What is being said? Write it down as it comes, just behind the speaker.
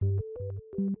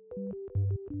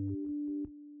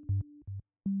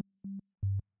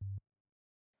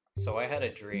So I had a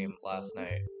dream last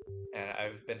night, and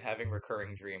I've been having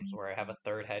recurring dreams where I have a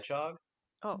third hedgehog,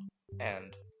 Oh.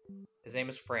 and his name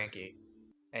is Frankie,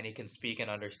 and he can speak and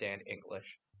understand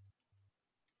English.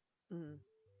 Mm.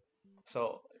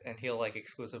 And he'll like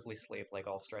exclusively sleep like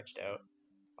all stretched out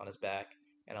on his back,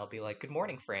 and I'll be like, "Good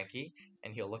morning, Frankie,"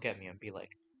 and he'll look at me and be like,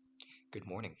 "Good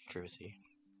morning, Druzy."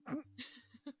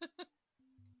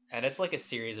 And it's like a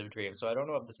series of dreams, so I don't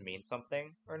know if this means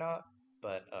something or not,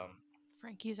 but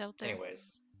Frankie's out there.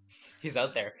 anyways, he's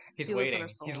out there. He's He lives in our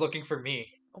waiting. He's souls. looking for me.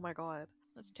 Oh my god.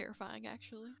 That's terrifying,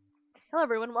 actually. Hello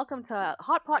everyone, welcome to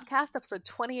Hot Podcast episode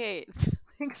 28.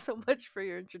 Thanks so much for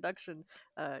your introduction,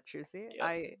 Trucy.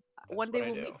 Yep, One what day I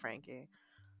we'll do. meet Frankie.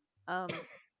 Um,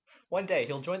 One day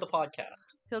he'll join the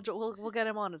podcast, we'll get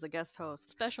him on as a guest host.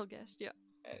 Special guest, yeah.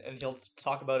 and he'll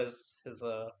talk about his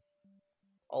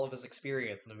all of his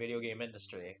experience in the video game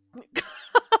industry.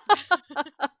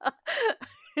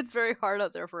 It's very hard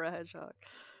out there for a hedgehog.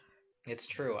 It's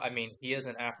true. I mean, he is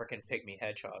an African pygmy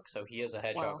hedgehog, so he is a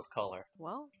hedgehog Wow. of color.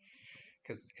 Well,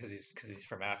 Because he's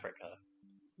from Africa.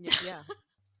 yeah.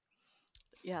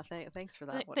 Yeah, thanks for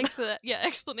that one. Thanks for that,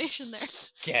 explanation there.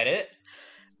 Get it?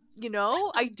 You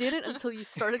know, I didn't until you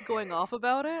started going off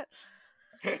about it.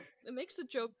 It makes the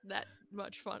joke that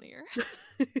much funnier.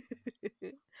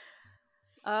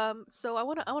 So I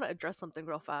wanna address something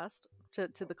real fast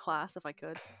to the class if I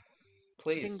could.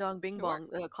 Please. Ding dong, bing Sure.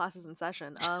 bong. Class is in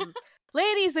session.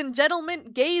 Ladies and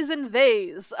gentlemen, gays and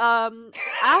theys.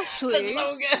 Ashley. That's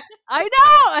so good. I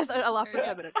know. I laughed for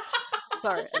 10 minutes.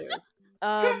 Sorry. Anyways,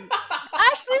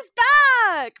 Ashley's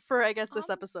back for I guess this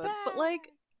I'm episode. But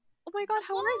like, oh my god,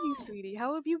 how are you, sweetie?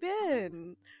 How have you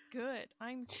been? Good.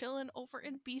 I'm chilling over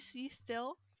in BC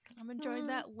still. I'm enjoying Mm.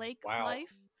 that lake Wow.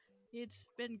 life. It's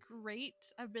been great.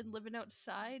 I've been living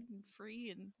outside and free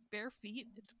and bare feet.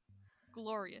 It's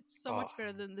glorious. So much Oh,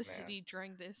 better than the man. city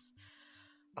during this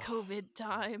Oh, COVID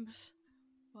times.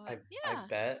 But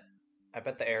I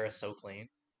bet the air is so clean.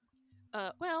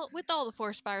 well, with all the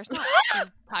forest fires, not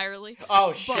entirely.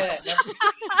 Oh shit.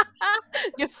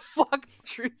 You fucked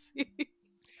Trucy.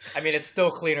 I mean, it's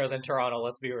still cleaner than Toronto,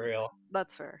 let's be real.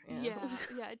 That's fair. Yeah.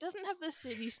 Yeah, it doesn't have the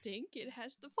city stink. It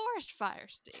has the forest fire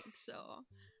stink. So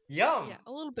Yum. yeah,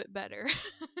 a little bit better.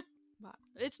 But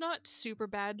it's not super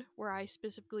bad where I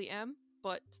specifically am,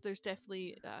 but there's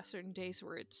definitely certain days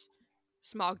where it's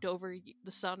smogged over.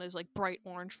 The sun is like bright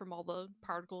orange from all the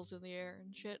particles in the air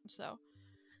and shit. So,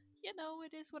 you know,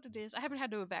 it is what it is. I haven't had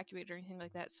to evacuate or anything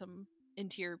like that. Some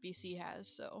interior BC has,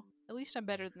 so at least I'm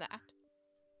better than that.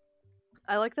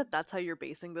 I like that that's how you're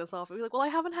basing this off. You're like, well, I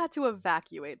haven't had to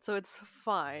evacuate, so it's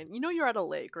fine. You know you're at a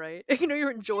lake, right? You know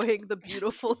you're enjoying the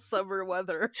beautiful summer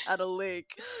weather at a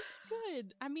lake. It's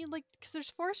good. I mean, like, because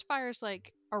there's forest fires,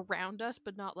 like, around us,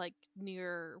 but not, like,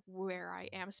 near where I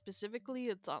am specifically.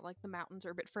 It's not like the mountains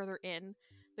are a bit further in.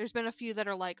 There's been a few that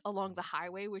are, like, along the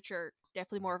highway, which are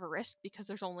definitely more of a risk because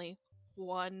there's only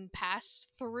one pass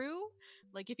through.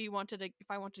 Like, if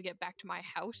I wanted to get back to my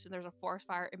house and there's a forest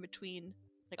fire in between,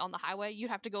 like, on the highway,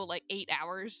 you'd have to go, like, 8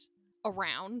 hours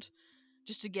around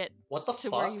just to get What the to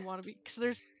fuck? where you want to be.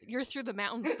 Because you're through the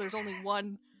mountains, there's only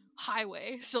one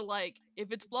highway. So, like,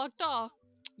 if it's blocked off,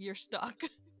 you're stuck.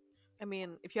 I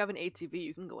mean, if you have an ATV,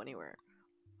 you can go anywhere.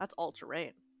 That's all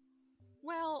terrain.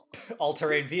 Well,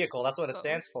 All-terrain vehicle, that's what it Uh-oh.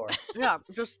 stands for. Yeah,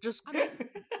 just I mean,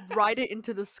 ride it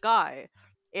into the sky.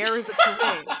 Air is a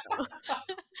terrain.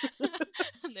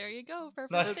 there you go.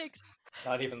 Perfect Not- fix.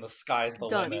 Not even the sky's the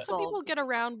Done. I mean, limit. some people Solved. get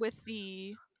around with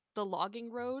the logging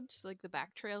roads, like the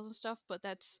back trails and stuff, but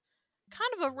that's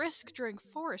kind of a risk during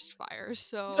forest fires.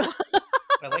 So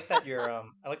I like that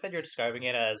you're describing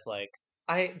it as like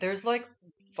there's like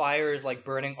fires like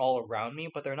burning all around me,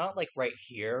 but they're not like right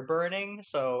here burning,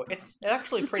 so it's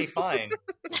actually pretty fine.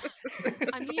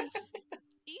 I mean,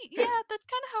 yeah, that's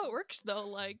kind of how it works, though.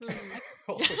 Like,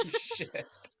 Holy shit.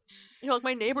 You know, like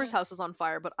my neighbor's Yeah. house is on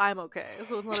fire, but I'm okay,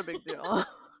 so it's not a big deal.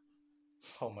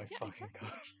 Oh my Yeah, fucking exactly.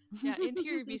 god. yeah,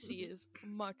 interior BC is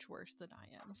much worse than I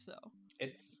am. So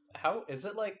Is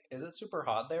it super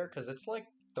hot there? Because it's like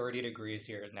 30 degrees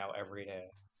here now every day.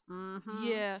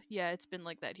 Mm-hmm. yeah, it's been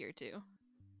like that here too.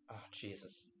 Oh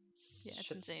Jesus. Yeah, it's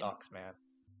Shit insane. sucks, man.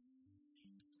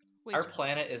 Way Our too hot.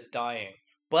 planet is dying.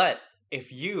 But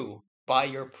if you buy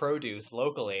your produce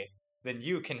locally, then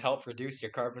you can help reduce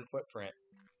your carbon footprint.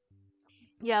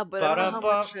 Yeah, but I don't know how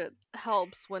Ba-da-ba. much it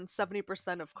helps when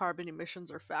 70% of carbon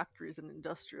emissions are factories and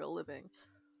industrial living.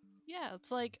 Yeah, it's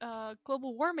like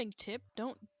global warming tip: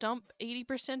 don't dump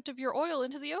 80% of your oil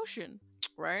into the ocean.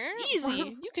 Right? Easy.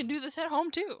 You can do this at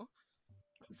home too.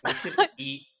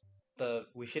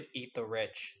 We should eat the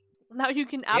rich. Now you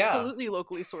can Yeah. absolutely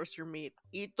locally source your meat.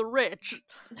 Eat the rich.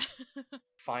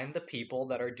 Find the people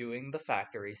that are doing the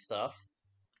factory stuff,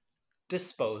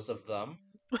 dispose of them.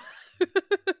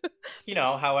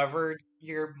 However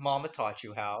your mama taught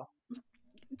you how.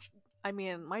 I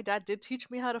mean, my dad did teach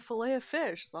me how to fillet a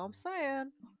fish, so I'm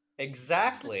saying.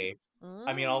 Exactly.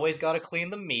 I mean, Mm. always gotta clean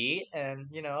the meat and,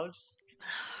 just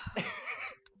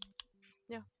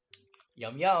Yeah.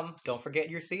 yum yum. Don't forget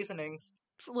your seasonings.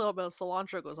 A little bit of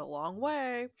cilantro goes a long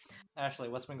way. Ashley,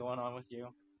 what's been going on with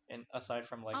you? And aside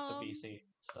from like the Um, BC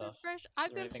so stuff. fresh. Is I've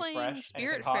there been anything playing fresh?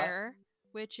 Anything hot? Spiritfarer,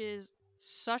 which is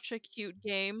such a cute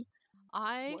game.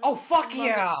 I What? Oh fuck love it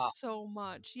yeah! so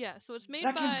much. Yeah, so it's made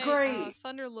That game's by great!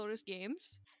 Thunder Lotus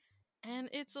Games, and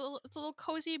it's a little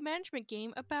cozy management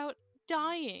game about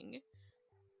dying,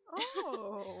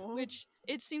 Oh. which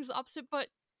it seems the opposite, but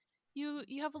you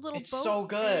have a little It's boat so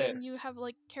good! and you have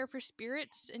like care for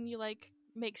spirits and you like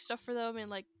make stuff for them and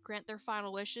like grant their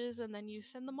final wishes and then you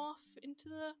send them off into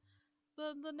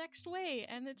the next way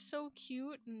and it's so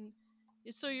cute and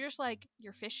so you're just like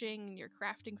you're fishing and you're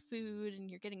crafting food and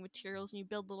you're getting materials and you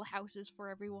build little houses for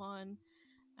everyone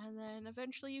and then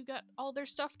eventually you got all their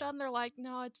stuff done. They're like,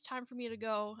 no, it's time for me to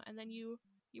go, and then you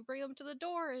bring them to the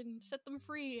door and set them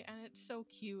free and it's so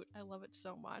cute. I love it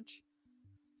so much.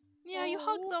 Yeah, you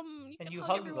hug Oh. them. You And can you hug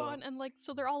hug them. everyone, and like,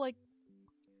 so they're all like,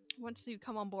 once you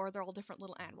come on board, they're all different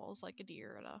little animals, like a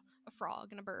deer and a frog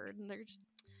and a bird, and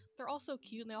they're all so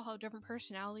cute, and they all have different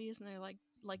personalities, and they're like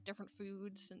different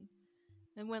foods,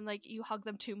 and when like you hug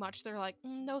them too much, they're like,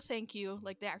 no, thank you.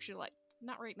 Like they actually like,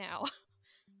 not right now.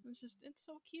 It's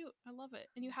so cute. I love it.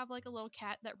 And you have like a little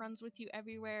cat that runs with you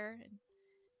everywhere, and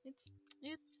it's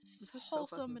it's This is so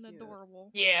wholesome fucking and cute. adorable.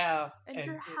 Yeah! And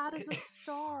your hat is a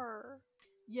star.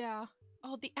 Yeah.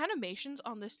 Oh, the animations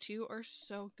on this too are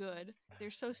so good.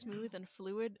 They're so smooth and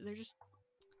fluid. They're just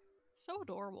so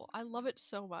adorable. I love it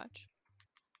so much.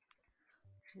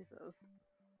 Jesus.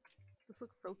 This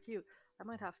looks so cute. I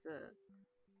might have to.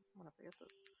 I'm gonna forget this.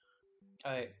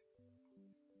 I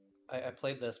I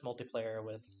played this multiplayer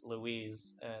with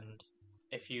Louise, and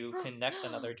if you connect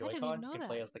another I didn't even Joy-Con, know you can that.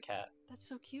 play as the cat. That's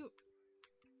so cute.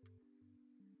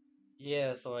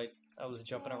 Yeah, so I was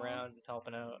jumping Aw. around,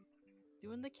 helping out,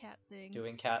 Doing the cat things.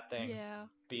 doing cat things, Yeah.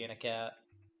 being a cat.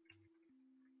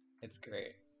 It's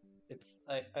great.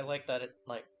 I like that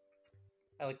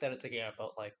I like that it's a game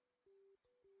about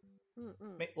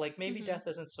Mm-mm. maybe Mhm. death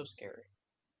isn't so scary.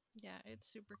 Yeah, it's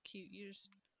super cute. You just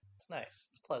It's nice.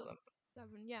 It's pleasant. I've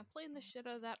been playing the shit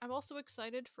out of that. I'm also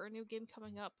excited for a new game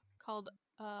coming up called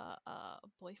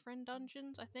Boyfriend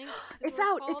Dungeons, I think is It's what it's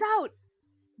out! It's called. out!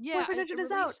 Yeah, Boyfriend Dungeon it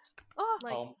is out! released Oh!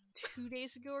 like Um, 2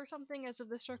 days ago or something as of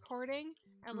this recording.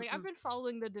 And like I've Mm-mm. been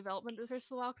following the development of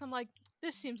this a while 'cause I'm like,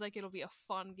 this seems like it'll be a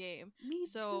fun game. Me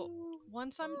So too.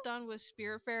 once I'm done with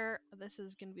Spiritfarer, this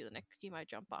is gonna be the next game I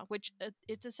jump on, which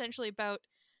it's essentially about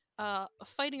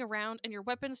fighting around and your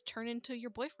weapons turn into your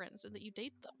boyfriends and that you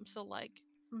date them. So like,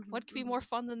 what could be more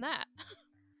fun than that?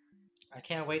 I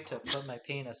can't wait to put my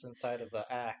penis inside of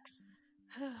the axe.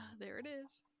 There it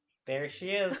is. There she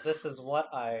is. This is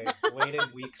what I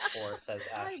waited weeks for, says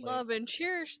I Ashley. love and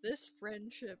cherish this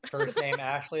friendship. First name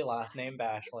Ashley, last name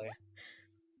Bashley.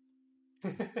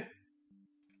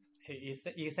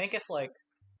 You think if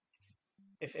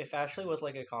if Ashley was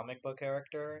like a comic book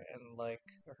character and like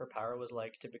her power was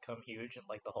like to become huge and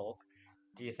like the Hulk,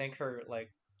 do you think her like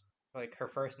her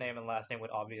first name and last name would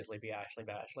obviously be Ashley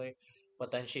Bashley, but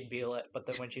then she'd be like, but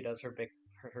then when she does her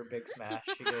big smash,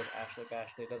 she goes Ashley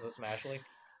Bashley does a smashly.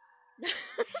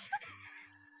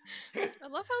 I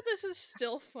love how this is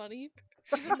still funny,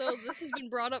 even though this has been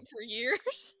brought up for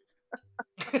years.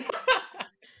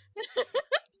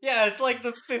 Yeah, it's like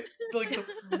the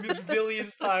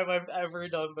billionth time I've ever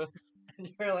done this.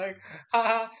 And you're like,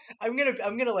 haha, I'm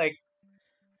gonna like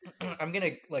I'm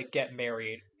gonna like get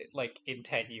married like in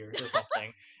 10 years or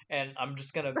something, and I'm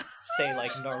just gonna say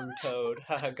like Naruto,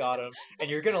 haha, got him, and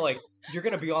you're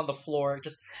gonna be on the floor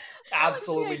just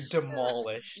absolutely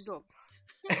demolished, Go.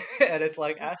 and it's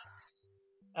like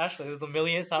Ashley, this is the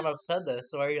millionth time I've said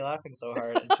this, so why are you laughing so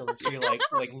hard? And she'll just be like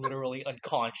literally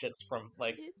unconscious from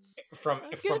It's from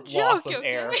a from good loss joke, of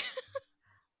air. okay?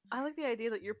 I like the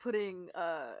idea that you're putting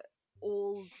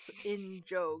old in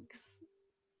jokes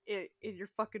in your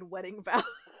fucking wedding vow.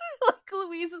 Like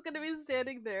Louise is gonna be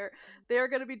standing there. They're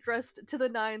gonna be dressed to the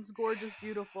nines, gorgeous,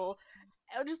 beautiful,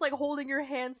 and just like holding your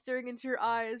hand, staring into your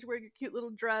eyes, wearing a cute little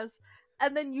dress.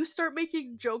 And then you start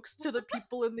making jokes to the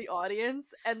people in the audience,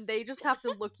 and they just have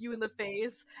to look you in the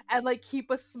face and like keep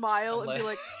a smile And and be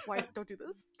like, like, "Why? Don't do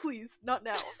this, please, not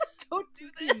now. Don't do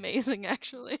Be this." amazing,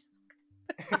 actually.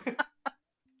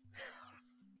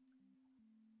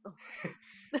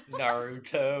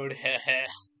 Naruto.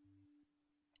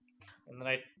 And then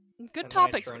I Good and then I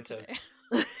topics for turned to today.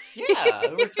 yeah,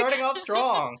 we're starting off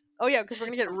strong. Oh yeah, because we're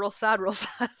gonna get real sad real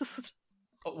fast.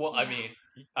 Well, Yeah.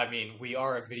 I mean, we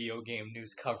are a video game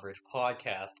news coverage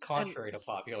podcast, contrary to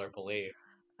popular belief.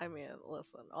 I mean,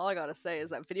 listen, all I gotta say is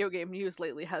that video game news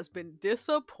lately has been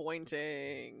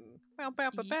disappointing. Bow, bow,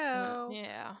 bow, bow.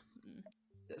 Yeah.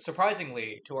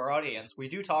 Surprisingly, to our audience, we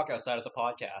do talk outside of the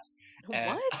podcast.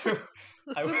 And What?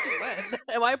 I, Since when?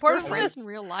 Am I a part We're of friends this? in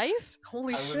real life.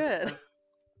 Holy I was shit.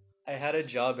 I had a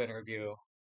job interview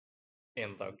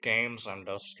in the games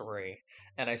industry,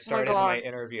 and I Oh my started my god.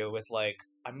 interview with like,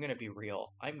 I'm gonna be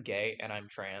real. I'm gay and I'm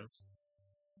trans.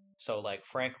 So like,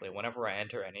 frankly, whenever I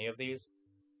enter any of these,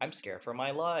 I'm scared for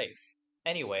my life.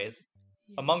 Anyways,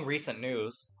 among recent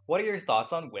news, what are your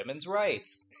thoughts on women's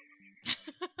rights?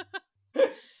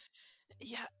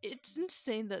 Yeah, it's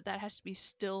insane that that has to be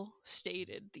still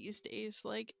stated these days.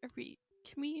 Like,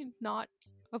 can we not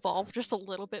evolve just a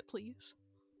little bit, please?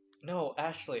 No,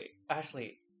 Ashley,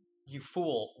 you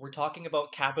fool. We're talking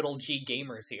about capital G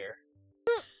gamers here.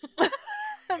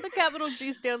 The capital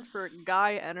G stands for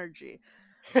guy energy.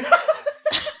 I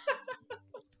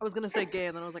was gonna say gay,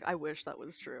 and then I was like, I wish that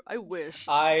was true. I wish.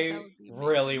 That I would be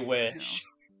really amazing. wish.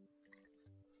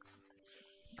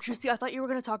 Justy, I thought you were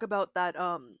gonna talk about that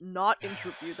not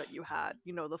interview that you had.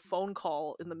 You know, the phone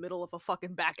call in the middle of a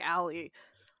fucking back alley.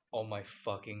 Oh my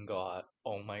fucking god.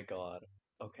 Oh my god.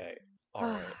 Okay.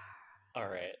 Alright.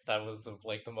 Alright. That was the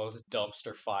most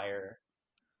dumpster fire.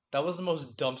 That was the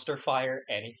most dumpster fire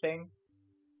anything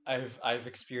I've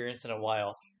experienced in a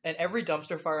while. And every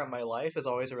dumpster fire in my life is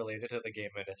always related to the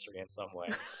game industry in some way.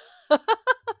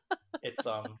 It's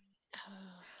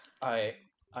I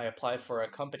I applied for a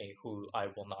company who I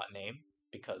will not name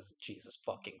because Jesus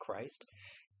fucking Christ.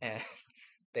 And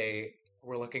they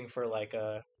were looking for like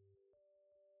a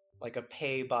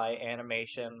pay by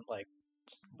animation, like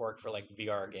work for like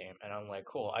VR game, and I'm like,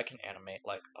 cool, I can animate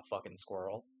like a fucking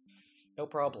squirrel, no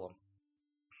problem.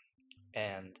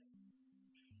 And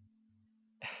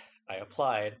I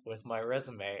applied with my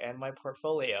resume and my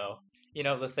portfolio. You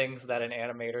know, the things that an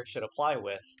animator should apply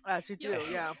with. As you do, Yeah.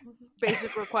 yeah.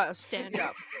 Basic request. Standard.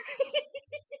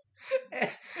 Yeah.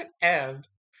 And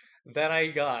then I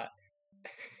got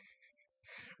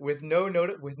with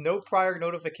no prior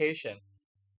notification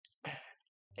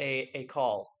a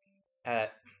call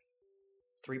at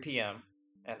 3 p.m.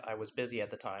 and I was busy at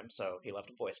the time, so he left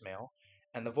a voicemail.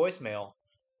 And the voicemail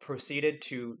proceeded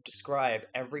to describe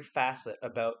every facet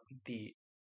about the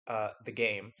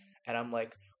game, and I'm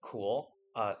like, cool.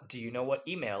 Do you know what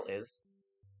email is?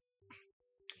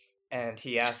 And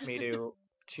he asked me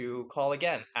to call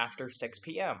again after 6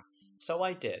 p.m. So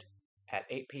I did at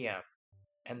 8 p.m.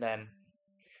 And then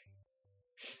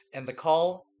the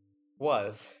call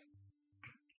was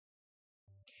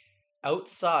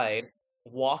outside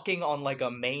walking on like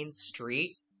a main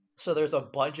street, so there's a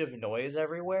bunch of noise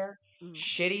everywhere,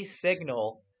 shitty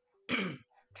signal,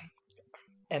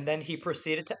 and then he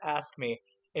proceeded to ask me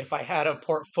if I had a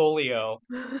portfolio.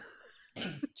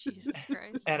 Jesus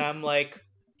Christ. And I'm like,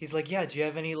 he's like, yeah, do you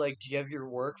have your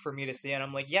work for me to see? And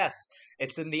I'm like, yes,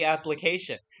 it's in the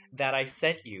application that I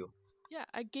sent you. Yeah,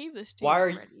 I gave this to Why you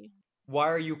are already. why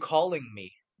are you calling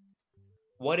me?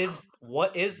 What is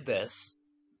this?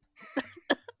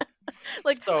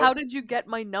 Like, So how did you get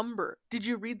my number? Did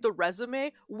you read the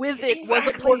resume? With it was a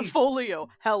exactly, portfolio.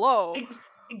 Hello.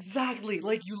 exactly.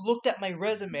 Like you looked at my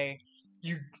resume,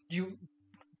 you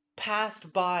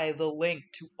passed by the link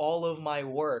to all of my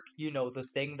work. You know, the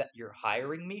thing that you're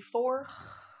hiring me for,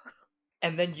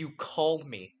 and then you called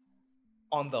me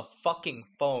on the fucking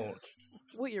phone.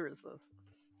 What year is this?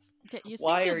 Yeah, you think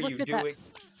Why you'd are look you at that doing?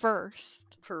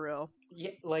 first. For real.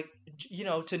 Yeah, like you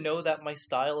know, to know that my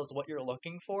style is what you're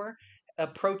looking for. A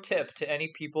pro tip to any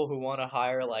people who want to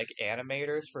hire like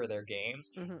animators for their games: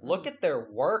 look at their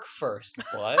work first,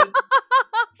 bud.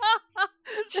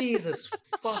 Jesus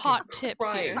fucking Hot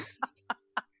tips here. Christ!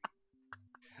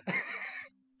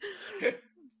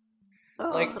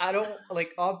 Like I don't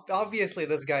like. Obviously,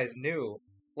 this guy's new.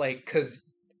 Like, cause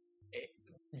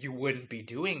you wouldn't be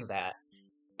doing that.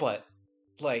 But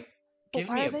like, But give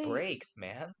why me are a they? break,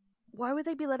 man. Why would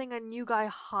they be letting a new guy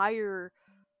hire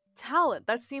talent?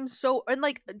 That seems so. And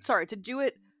like, sorry, to do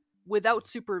it without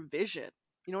supervision.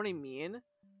 You know what I mean?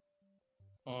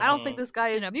 I don't think this guy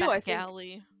In is a new. I back think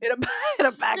alley. in a in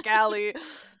a back alley.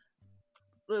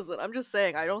 Listen, I'm just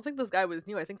saying. I don't think this guy was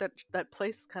new. I think that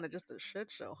place is kind of just a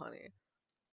shit show, honey.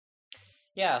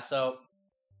 Yeah. So,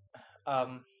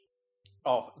 um,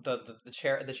 oh, the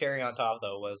cherry on top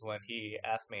though was when he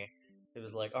asked me. He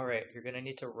was like, "All right, you're gonna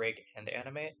need to rig and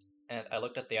animate." and I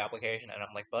looked at the application, and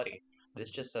I'm like, buddy, this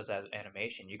just says as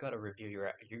animation. You gotta review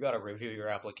your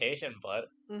application, bud.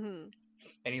 Mm-hmm.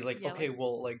 And he's like, Yeah, okay, like,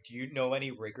 well, like, do you know any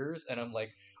riggers? And I'm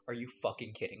like, are you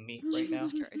fucking kidding me right now?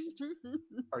 Jesus Christ.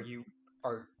 Are you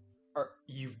are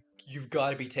you've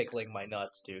got to be tickling my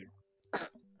nuts, dude.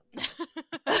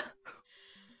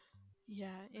 Yeah,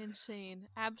 insane.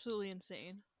 Absolutely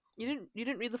insane. You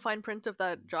didn't read the fine print of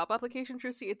that job application,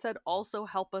 Trucy? It said also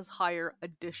help us hire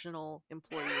additional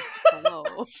employees. Hello.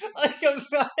 Like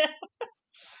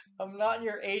I'm not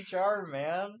your HR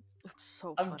man. That's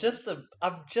so I'm funny.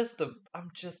 I'm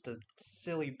just a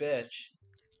silly bitch.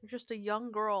 You're just a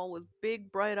young girl with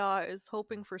big bright eyes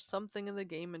hoping for something in the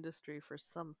game industry for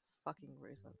some fucking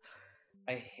reason.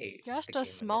 I hate Just the a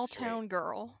game small industry. town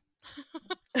girl.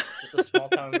 Just a small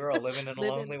town girl living in a Living-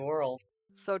 lonely world.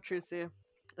 So Trucy.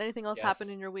 Anything else Yes. happen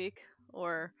in your week?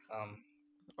 Or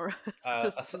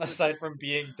Aside from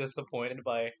being disappointed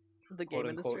by the quote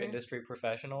game unquote industry? industry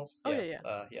professionals, Oh, yes,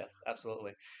 yeah. yes,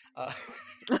 absolutely. Uh,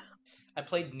 I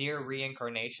played Nier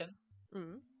Reincarnation,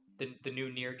 Mm. the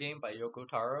new Nier game by Yoko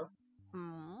Taro.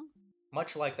 Mm.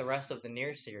 Much like the rest of the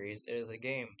Nier series, it is a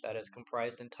game that is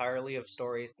comprised entirely of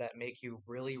stories that make you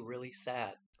really, really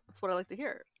sad. That's what I like to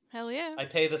hear. Hell yeah. I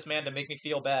pay this man to make me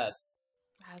feel bad,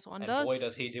 As one and does. boy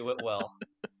does he do it well.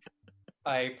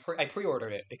 I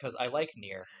pre-ordered it because I like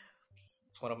Nier.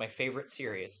 It's one of my favorite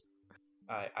series.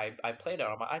 I played it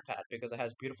on my iPad because it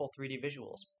has beautiful 3D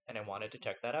visuals, and I wanted to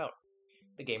check that out.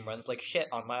 The game runs like shit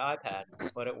on my iPad,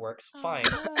 but it works Oh, fine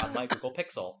on my no. Google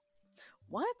Pixel.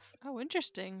 What? Oh,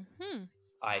 interesting.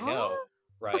 I Huh? know,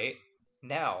 right?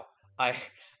 Now,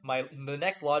 the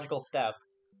next logical step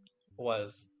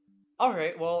was, all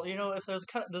right, well, you know, if there's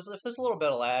if there's a little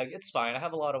bit of lag, it's fine. I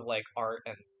have a lot of like art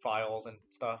and files and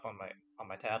stuff on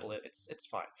my tablet. It's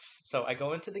fine. So I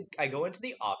go into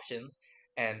the options,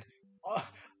 and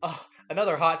uh,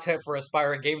 another hot tip for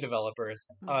aspiring game developers: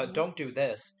 Mhm. don't do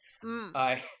this. Mm.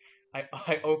 I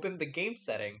I opened the game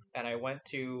settings and I went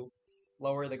to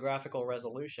lower the graphical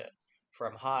resolution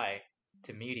from high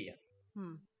to medium.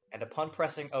 Hmm. And upon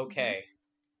pressing OK,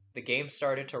 the game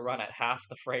started to run at half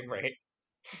the frame rate.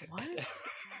 What?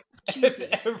 Jesus.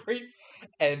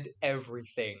 And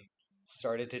everything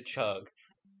started to chug.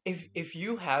 If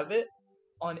you have it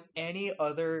on any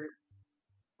other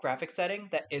graphic setting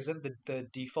that isn't the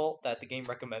default that the game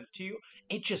recommends to you,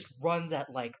 it just runs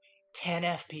at like 10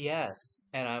 FPS.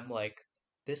 And I'm like,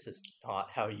 this is not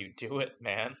how you do it,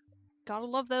 man. Gotta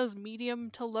love those medium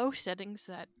to low settings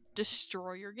that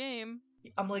destroy your game.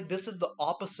 I'm like, this is the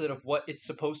opposite of what it's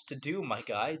supposed to do, my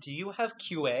guy. Do you have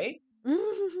QA?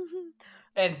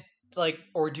 And like,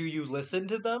 or do you listen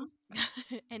to them?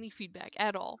 Any feedback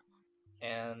at all.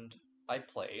 And I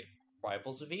played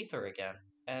Rivals of Aether again,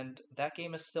 and that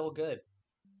game is still good.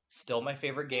 Still my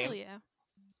favorite game. Hell yeah.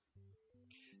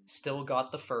 Still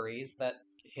got the furries that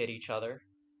hit each other.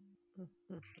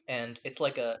 And it's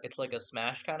like a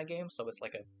Smash kind of game, so it's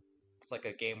like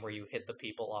a game where you hit the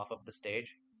people off of the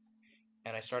stage.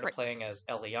 And I started Right. playing as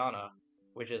Eliana,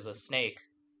 which is a snake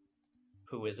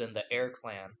who is in the Air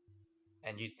Clan.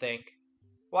 And you'd think,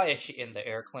 why is she in the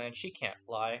Air Clan? She can't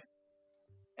fly.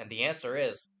 And the answer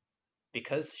is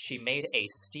because she made a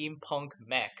steampunk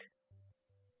mech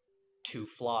to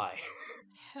fly.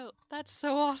 Hell, that's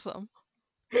so awesome.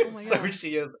 Oh my So god.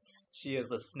 she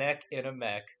is a snack in a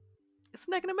mech,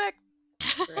 Snack in a mech.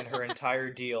 and her entire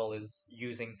deal is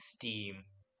using steam,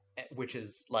 which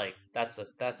is like that's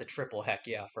a triple heck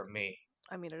yeah from me.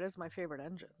 I mean, it is my favorite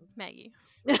engine. Maggie.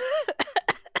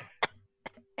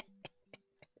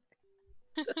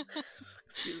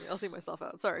 Excuse me, I'll see myself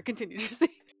out. Sorry, continue, Juicy.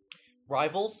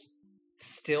 Rivals,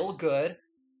 still good,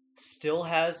 still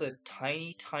has a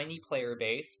tiny player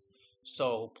base,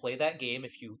 so play that game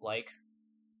if you like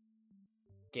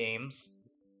games,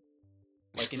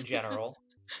 like in general,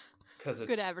 because it's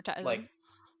Good advertising. like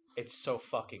it's so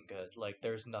fucking good. Like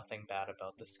there's nothing bad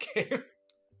about this game.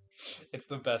 It's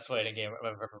the best fighting game I've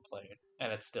ever played,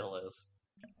 and it still is.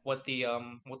 What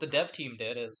the dev team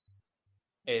did is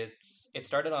it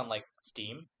started on like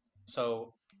Steam,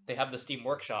 so they have the Steam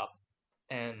Workshop,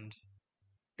 and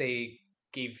they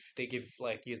give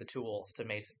like you the tools to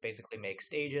basically make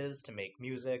stages, to make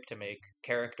music, to make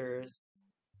characters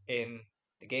in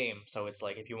the game. So it's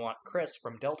like if you want Chris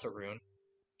from Deltarune,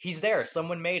 he's there.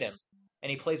 Someone made him, and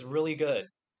he plays really good.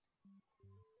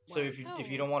 So Wow. if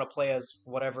you don't want to play as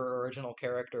whatever original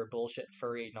character bullshit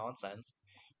furry nonsense,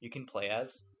 you can play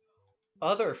as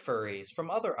other furries from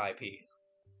other IPs.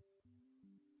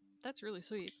 That's really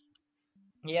sweet.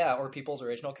 Yeah, or people's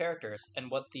original characters.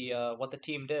 And what the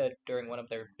team did during one of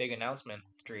their big announcement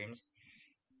streams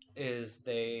is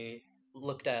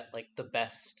looked at like the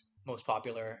best, most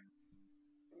popular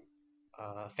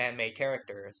fan-made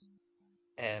characters,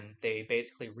 and they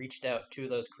basically reached out to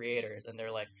those creators, and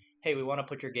they're like, "Hey, we want to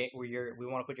put your game, we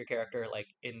want to put your character like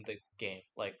in the game,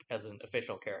 like as an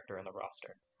official character in the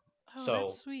roster." Oh, that's So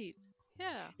sweet.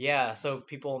 Yeah. yeah, so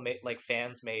people made like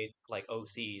fans made like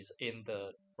OCs in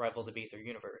the Rivals of Aether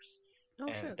universe, Oh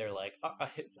and shit. they're like,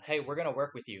 "Hey, we're gonna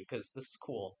work with you because this is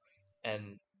cool."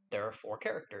 And there are 4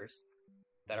 characters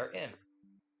that are in,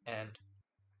 and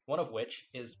one of which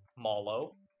is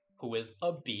Malo, who is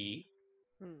a bee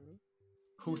Hmm.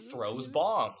 who throws Cute.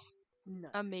 bombs.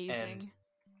 Nice. Amazing.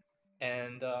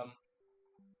 And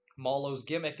Malo's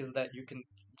gimmick is that you can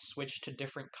switch to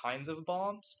different kinds of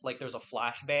bombs. Like there's a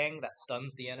flashbang that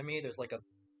stuns the enemy. There's like a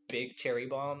big cherry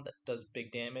bomb that does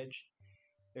big damage.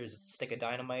 There's a stick of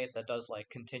dynamite that does like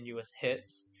continuous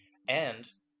hits. And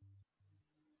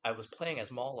I was playing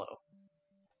as Malo,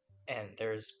 and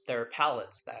there are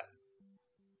pallets that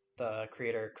the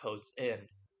creator codes in,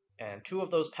 and 2 of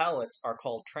those pallets are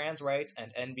called trans rights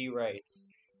and NB rights,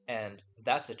 and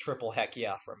that's a triple heck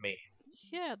yeah from me.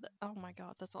 Yeah. Oh my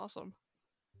god, that's awesome.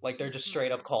 Like they're just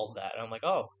straight up called that, and I'm like,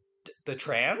 oh, the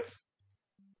trans?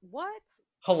 What?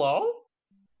 Hello?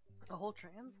 A whole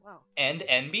trans? Wow. And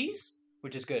NBs?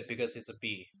 Which is good because it's a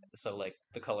B, so like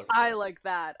the colors. I like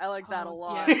that. I like that a Oh,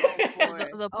 lot. yeah. Oh boy.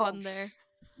 The Oh, pun there.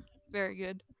 Very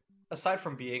good. Aside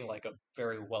from being like a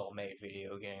very well made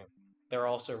video game, they're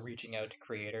also reaching out to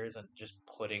creators and just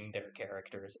putting their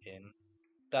characters in.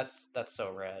 That's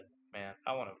so rad, man.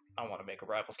 I wanna make a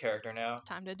Rivals character now.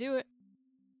 Time to do it.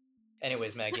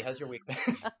 Anyways, Maggie, how's your week been?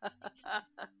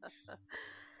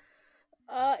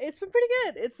 It's been pretty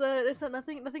good. It's a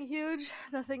nothing huge,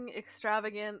 nothing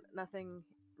extravagant, nothing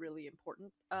really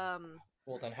important.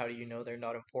 Well, then how do you know they're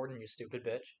not important, you stupid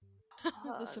bitch?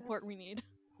 The support we need.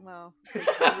 Wow, thank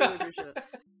you. I really appreciate it.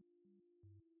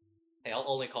 Hey, I'll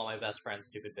only call my best friends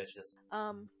stupid bitches.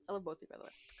 I love both of you, by the way.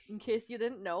 In case you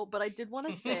didn't know, but I did want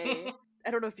to say,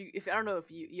 I don't know if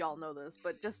y'all know this,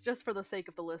 but just for the sake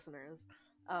of the listeners,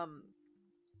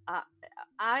 I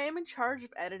am in charge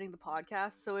of editing the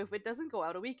podcast, so if it doesn't go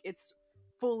out a week, it's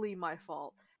fully my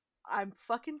fault. I'm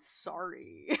fucking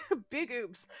sorry. Big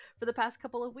oops. For the past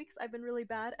couple of weeks, I've been really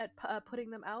bad at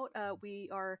putting them out. We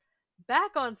are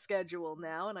back on schedule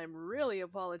now, and I'm really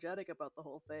apologetic about the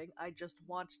whole thing. I just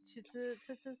want to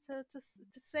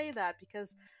say that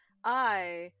because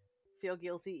I feel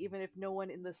guilty, even if no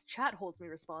one in this chat holds me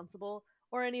responsible,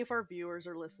 or any of our viewers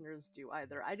or listeners do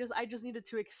either. I just needed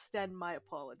to extend my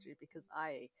apology because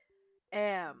I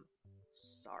am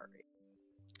sorry.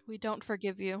 We don't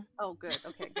forgive you. Oh, good.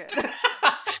 Okay, good.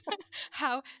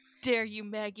 How dare you,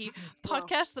 Maggie? Well.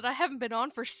 Podcast that I haven't been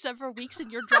on for several weeks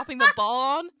and you're dropping the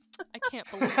ball on? I can't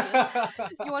believe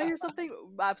it. You want to hear something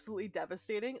absolutely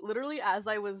devastating? Literally, as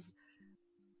I was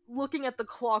looking at the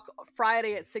clock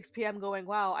Friday at 6 p.m. going,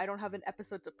 wow, I don't have an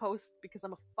episode to post because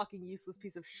I'm a fucking useless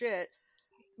piece of shit,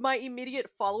 my immediate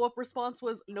follow-up response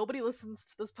was, nobody listens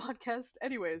to this podcast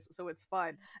anyways, so it's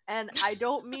fine. And I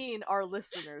don't mean our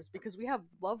listeners, because we have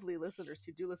lovely listeners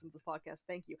who do listen to this podcast.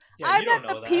 Thank you. Yeah, I you don't meant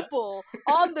know the that. people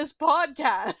on this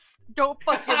podcast don't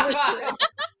fucking listen.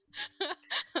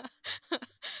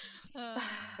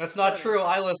 That's not So true.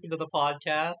 I listen to the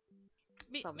podcast.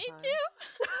 Me sometimes. too.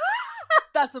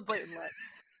 That's a blatant lie.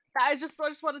 I just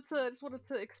wanted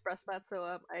to express that.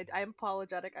 So I am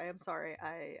apologetic. I am sorry.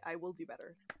 I will do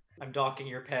better. I'm docking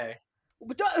your pay.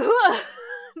 No,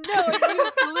 I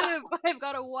need to live. I've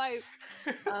got a wife.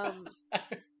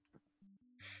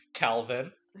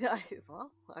 Calvin. Yeah,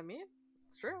 well, I mean,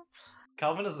 it's true.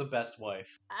 Calvin is the best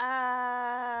wife.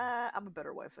 I'm a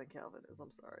better wife than Calvin is.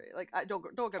 I'm sorry. Like, I don't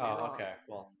get me Oh, wrong. okay.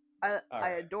 Well, I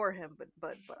alright. adore him, but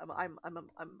I'm a much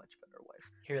better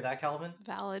wife. Hear that, Calvin?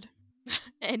 Valid.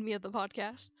 Enemy of the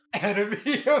podcast.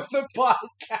 Enemy of the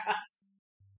podcast.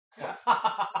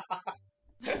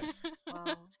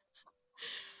 Wow.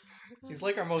 He's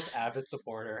like our most avid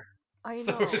supporter. I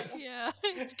So know. it's- Yeah,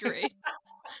 it's great.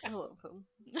 I love him.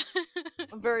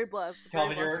 I'm very blessed.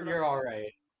 Calvin, you're all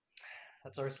right.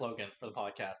 That's our slogan for the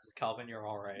podcast. Is Calvin, you're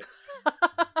all right.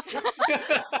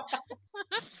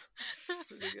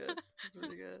 It's really good. It's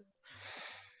really good.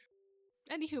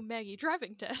 Anywho, Maggie,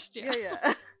 driving test. Yeah,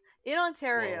 yeah. In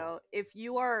Ontario, if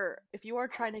you are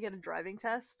trying to get a driving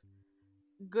test,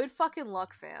 good fucking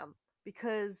luck, fam,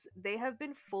 because they have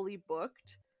been fully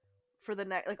booked for the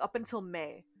next, like, up until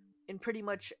May, in pretty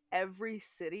much every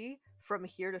city from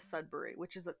here to Sudbury,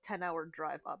 which is a 10-hour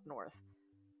drive up north.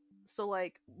 So,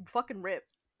 like, fucking rip.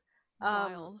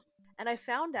 Wild. And I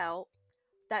found out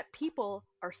that people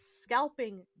are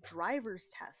scalping driver's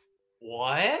tests.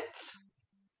 What?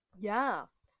 Yeah.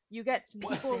 You get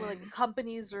What? people like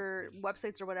companies or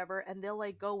websites or whatever, and they'll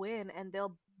like go in and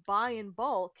they'll buy in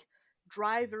bulk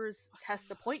drivers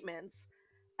test appointments.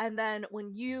 And then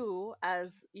when you,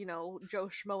 as you know, Joe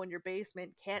Schmo in your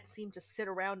basement, can't seem to sit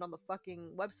around on the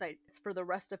fucking website for the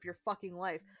rest of your fucking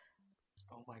life,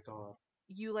 Oh my god.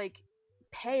 you like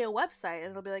pay a website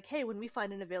and it'll be like, hey, when we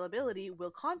find an availability, we'll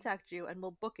contact you and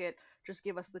we'll book it. Just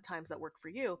give us the times that work for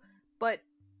you. But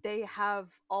they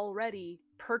have already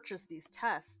purchased these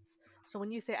tests. So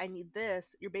when you say I need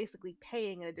this, you're basically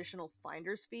paying an additional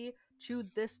finder's fee to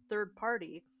this third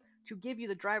party to give you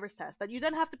the driver's test that you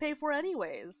then have to pay for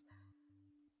anyways.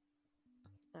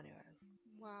 Anyways,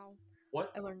 Wow.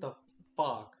 What I learned. the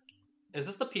fuck? Is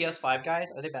this the PS5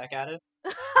 guys? Are they back at it?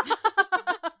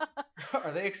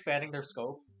 Are they expanding their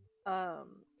scope? I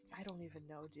don't even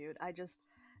know, dude. I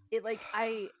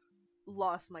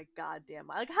lost my goddamn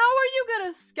mind. Like, how are you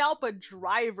gonna scalp a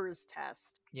driver's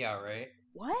test? Yeah, right.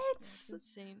 What? That's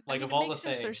insane. Like, I mean, of it all makes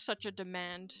the sense there's things- such a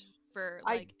demand for,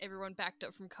 I- like, everyone backed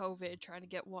up from COVID trying to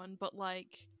get one, but,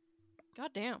 like,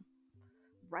 goddamn.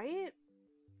 Right?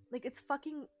 Like, it's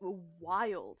fucking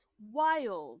wild.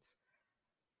 Wild.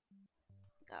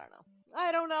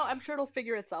 I don't know. I'm sure it'll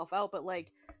figure itself out, but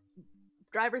like,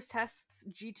 driver's tests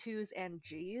G2s and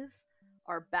Gs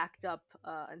are backed up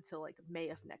until like May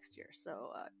of next year.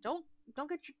 So don't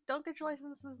get your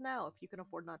licenses now if you can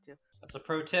afford not to. That's a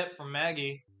pro tip from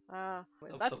Maggie of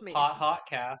That's the me. Pot Hot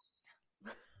Cast.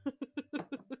 I thought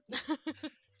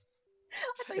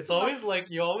you It's said not- always like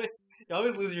you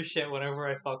always lose your shit whenever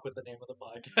I fuck with the name of the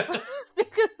podcast.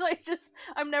 because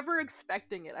I'm never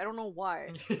expecting it. I don't know why.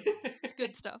 It's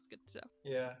good stuff, good stuff.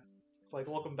 Yeah. It's like,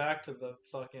 welcome back to the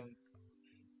fucking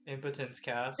Impotence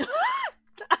Cast.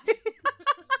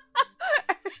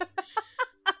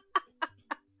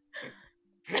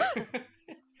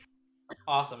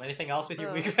 Awesome. Anything else with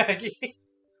your week, Maggie?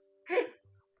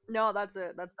 No, that's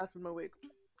it. That's been my week.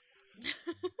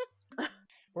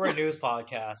 We're a news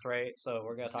podcast, right? So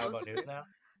we're gonna talk about news now.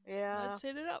 Yeah. Let's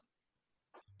hit it up.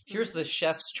 Here's the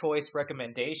chef's choice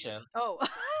recommendation, Oh.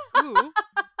 Ooh.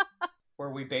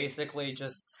 where we basically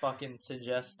just fucking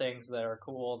suggest things that are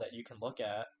cool that you can look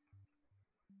at.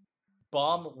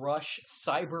 Bomb Rush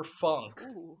Cyberfunk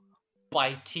Ooh.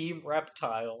 by Team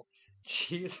Reptile.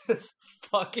 Jesus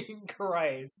fucking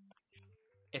Christ.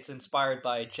 It's inspired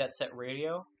by Jet Set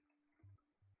Radio.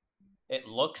 It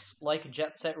looks like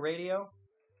Jet Set Radio.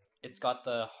 It's got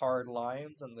the hard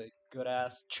lines and the good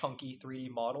ass chunky 3D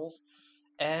models.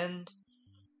 And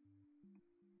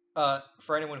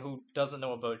for anyone who doesn't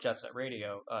know about Jet Set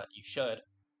Radio, you should.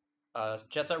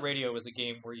 Jet Set Radio is a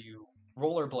game where you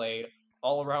rollerblade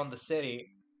all around the city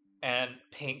and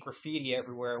paint graffiti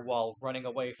everywhere while running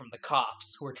away from the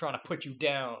cops who are trying to put you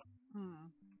down.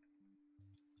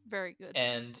 Very good.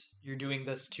 And you're doing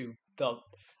this to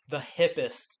the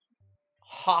hippest,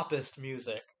 hoppest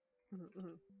music.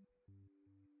 Mm-hmm.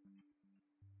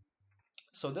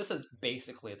 So this is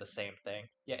basically the same thing.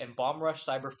 Yeah, in Bomb Rush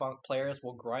Cyberfunk, players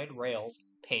will grind rails,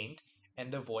 paint,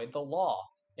 and avoid the law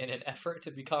in an effort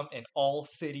to become an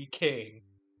all-city king.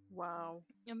 Wow.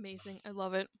 Amazing. I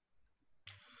love it.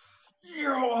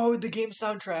 Yo, the game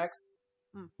soundtrack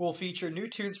Mm. will feature new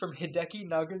tunes from Hideki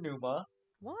Naganuma,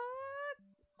 What?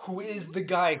 who is the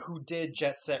guy who did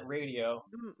Jet Set Radio,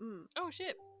 Mm-mm. Oh,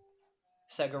 shit.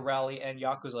 Sega Rally, and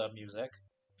Yakuza music.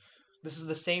 This is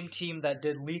the same team that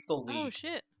did Lethal League. Oh,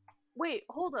 shit. Wait,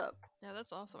 hold up. Yeah,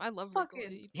 that's awesome. I love Fucking-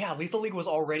 Legal Lead. Yeah, Lethal League was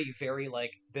already very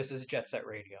like, this is Jet Set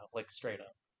Radio, like straight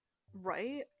up.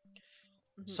 Right?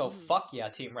 So Mhm. fuck yeah,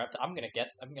 Team Rept. I'm gonna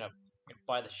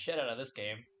buy the shit out of this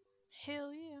game.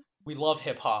 Hell yeah. We love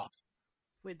hip hop.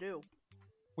 We do.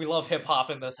 We love hip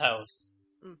hop in this house.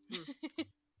 Mm-hmm.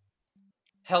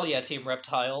 Hell yeah, Team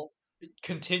Reptile.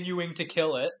 Continuing to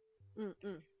kill it.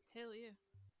 Mm-mm. Hell yeah.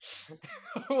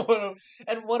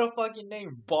 what a fucking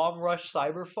name. Bomb Rush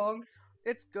Cyberfunk?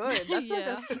 It's good. That's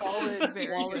Yeah. like a solid, Very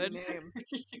quality good. name.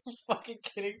 You fucking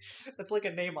kidding? That's like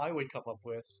a name I would come up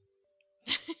with.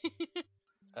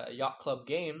 Yacht Club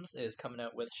Games is coming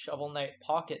out with Shovel Knight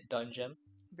Pocket Dungeon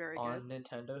Very on good.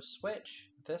 Nintendo Switch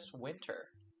this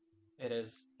winter. It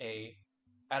is a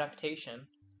adaptation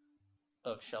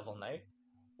of Shovel Knight,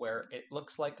 where it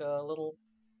looks like a little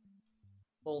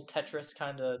Tetris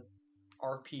kind of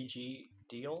RPG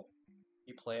deal.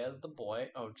 You play as the boy.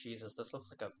 Oh Jesus, this looks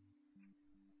like a.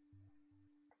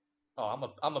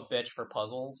 Oh, I'm a bitch for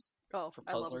puzzles. Oh, For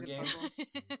I love a puzzler good games. puzzle.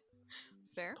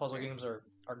 Fair. Puzzle fair. games are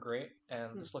great,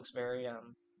 and Hmm. this looks very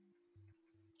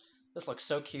This looks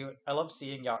so cute. I love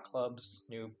seeing Yacht Club's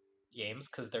new games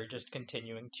because they're just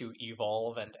continuing to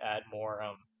evolve and add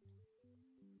more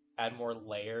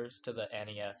layers to the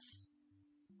NES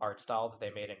art style that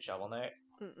they made in Shovel Knight.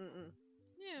 Mm-mm-mm.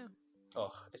 Yeah.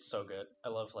 Oh, it's so good. I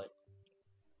love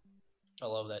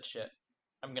that shit.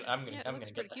 I'm Yeah, it gonna looks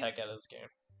get pretty the cute. heck out of this game.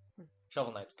 Hmm.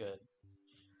 Shovel Knight's good.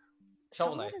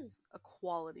 Shovel Shovel Knight. Knight is a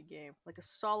quality game, like a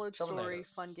solid Shovel Knight story,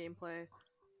 is. fun gameplay.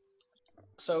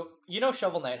 So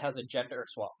Shovel Knight has a gender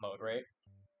swap mode, right?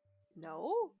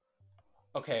 No?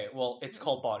 Okay, well it's No.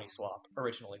 called body swap,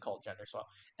 originally called gender swap,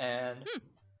 and Hmm.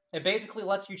 it basically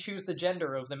lets you choose the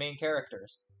gender of the main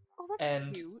characters. Oh, that's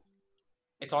And cute.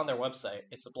 it's on their website.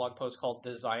 It's a blog post called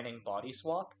 "Designing Body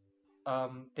Swap."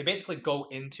 They basically go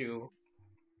into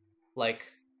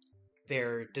like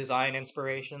their design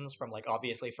inspirations from like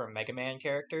obviously from Mega Man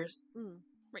characters, Mm.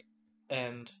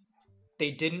 and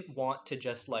they didn't want to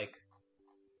just like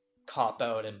cop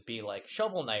out and be like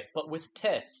Shovel Knight, but with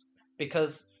tits,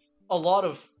 because a lot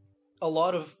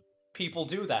of people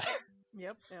do that,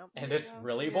 Yep. and it's Yeah,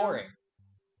 really yeah. boring.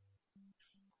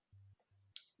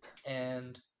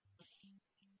 And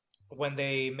when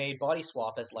they made body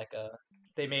swap as like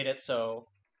they made it so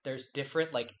there's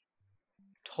different like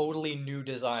totally new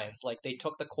designs. Like they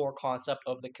took the core concept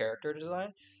of the character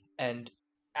design and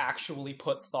actually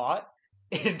put thought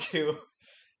into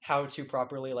how to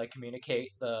properly like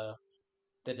communicate the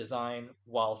design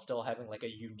while still having like a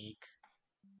unique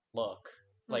look.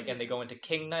 Like, and they go into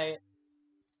King Knight,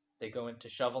 they go into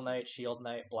Shovel Knight, Shield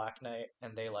Knight, Black Knight,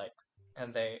 and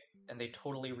they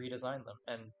totally redesign them.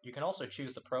 And you can also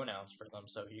choose the pronouns for them,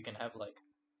 so you can have like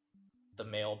the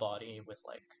male body with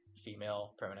like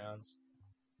female pronouns,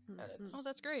 and it's Oh,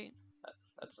 that's great.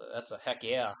 that's a heck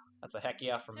yeah. That's a heck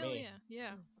yeah from Hell me.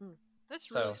 yeah. Mm. That's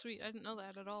So- really sweet. I didn't know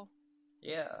that at all.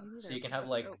 Yeah. Me So neither. you can have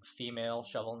That's like dope. female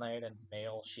Shovel Knight and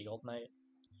male Shield Knight,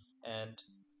 and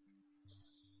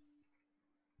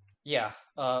yeah,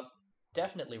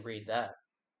 definitely read that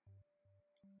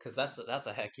because that's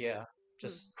a heck yeah.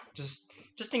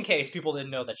 Just in case people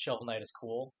didn't know that Shovel Knight is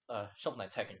cool. Shovel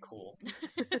Knight's heckin' cool.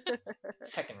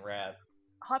 It's heckin' rad.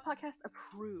 Hot Podcast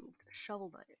approved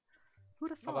Shovel Knight.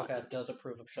 Who'd have thought? Podcast does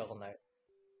approve of Shovel Knight.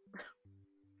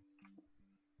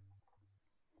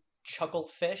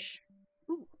 Chucklefish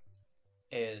Ooh.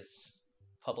 is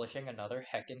publishing another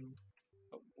heckin'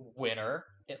 winner,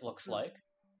 it looks like,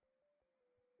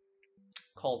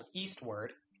 called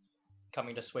Eastward,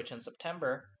 coming to Switch in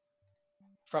September,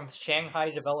 from Shanghai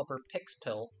developer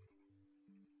Pixpill.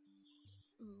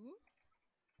 Ooh.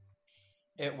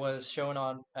 It was shown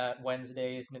on at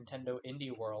Wednesday's Nintendo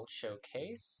Indie World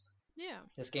showcase. Yeah.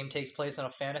 This game takes place in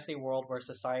a fantasy world where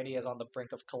society is on the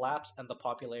brink of collapse and the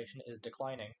population is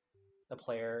declining. The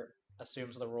player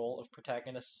assumes the role of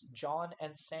protagonists John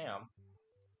and Sam.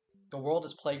 The world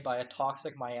is plagued by a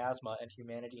toxic miasma and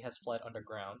humanity has fled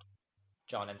underground.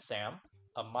 John and Sam,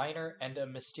 a miner and a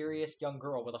mysterious young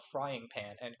girl with a frying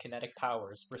pan and kinetic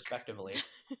powers, respectively,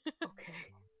 Okay.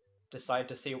 decide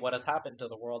to see what has happened to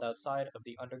the world outside of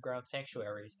the underground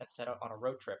sanctuaries and set out on a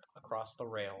road trip across the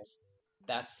rails.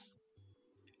 That's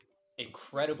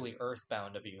incredibly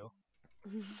earthbound of you.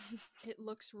 It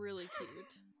looks really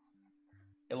cute.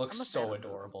 It looks I'm a fan so of this.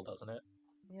 adorable, doesn't it?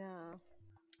 Yeah.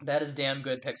 That is damn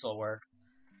good pixel work.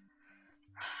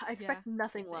 I expect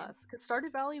nothing same. less. Because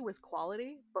Stardew Valley was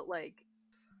quality, but like,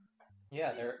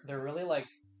 Yeah, they're really like,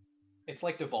 it's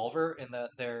like Devolver in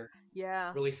that they're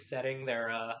yeah, really setting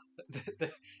their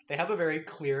they have a very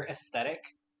clear aesthetic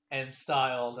and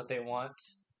style that they want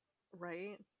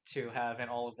right. to have in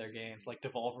all of their games. Like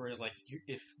Devolver is like,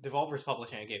 if Devolver's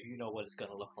publishing a game, you know what it's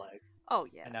gonna look like. Oh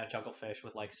yeah. And now Chucklefish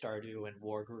with like Stardew and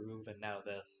Wargroove, and now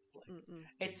this. It's like, Mm-mm.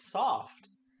 it's soft.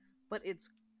 But it's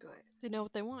good, They know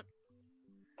what they want.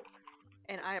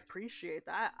 and I appreciate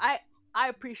that. I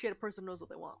appreciate a person who knows what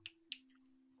they want.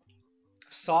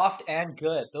 Soft and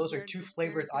good. Those are Very two good,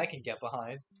 flavors very I good. can get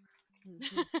behind.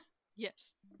 Mhm.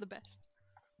 Yes, the best.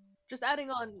 Just adding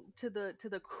on to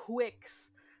the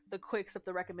quicks, of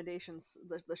the recommendations,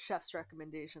 the chef's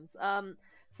recommendations.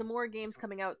 Some more games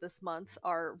coming out this month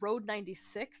are Road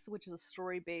 96, which is a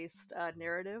story-based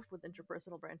narrative with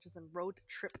interpersonal branches and road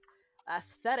trip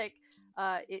aesthetic.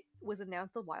 It was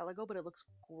announced a while ago, but it looks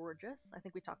gorgeous. I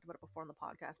think we talked about it before on the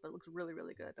podcast, but it looks really,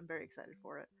 really good. I'm very excited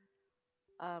for it.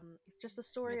 It's just a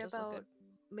story It does look about good.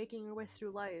 making your way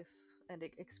through life and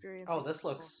experiencing. Oh, this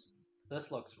people. looks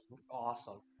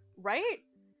awesome. Right?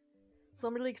 So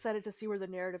I'm really excited to see where the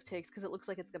narrative takes, because it looks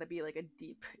like it's going to be like a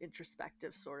deep,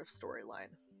 introspective sort of storyline.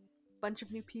 Bunch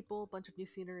of new people, bunch of new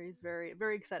sceneries. Very,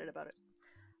 very excited about it.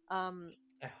 I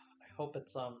hope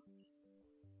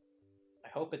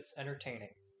it's entertaining.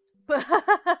 But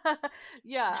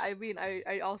yeah, I mean,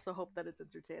 I also hope that it's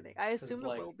entertaining. I 'Cause, assume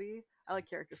like- it will be. I like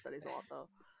character studies a lot, though.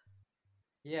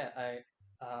 Yeah,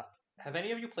 have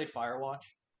any of you played Firewatch?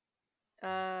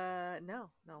 No,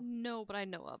 no. No, but I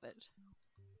know of it.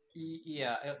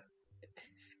 Yeah,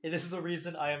 it is the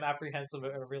reason I am apprehensive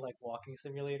of every like walking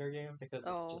simulator game because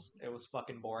Oh, it was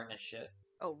fucking boring as shit.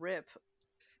 oh, rip.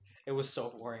 It was so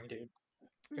boring, dude.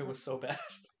 It was so bad.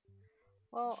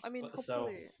 Well, I mean, But so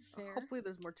Fair. hopefully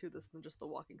there's more to this than just the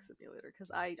walking simulator,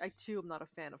 because I too am not a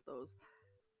fan of those.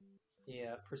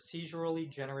 yeah, procedurally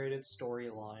generated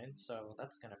storyline. So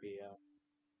that's gonna be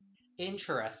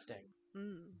interesting.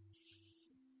 Hmm.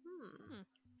 Hmm. Hmm.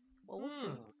 Well, we'll see.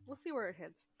 Hmm. We'll see where it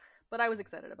hits. But I was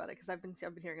excited about it because I've been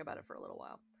hearing about it for a little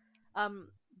while. Um,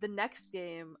 the next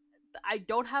game, I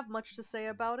don't have much to say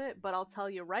about it, but I'll tell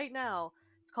you right now.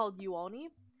 It's called Yuoni,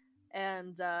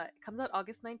 and it comes out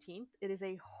August 19th. It is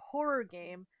a horror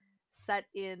game set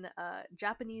in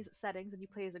Japanese settings, and you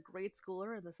play as a grade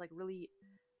schooler in this like really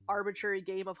arbitrary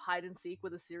game of hide and seek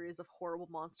with a series of horrible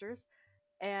monsters.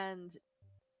 And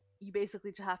you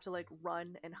basically just have to like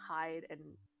run and hide, and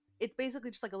it's basically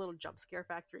just like a little jump scare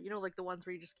factory, you know, like the ones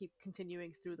where you just keep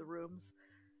continuing through the rooms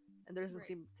and there doesn't Right.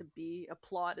 seem to be a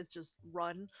plot, it's just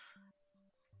run.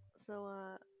 So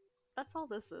that's all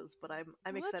this is, but I'm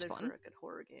Well, that's excited for fun. a good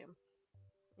horror game.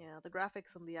 Yeah, the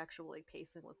graphics and the actual like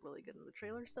pacing look really good in the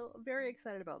trailer, so I'm very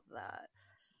excited about that.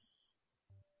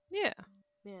 Yeah.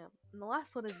 Yeah, and the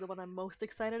last one is the one I'm most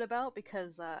excited about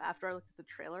because after I looked at the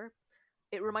trailer,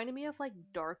 it reminded me of like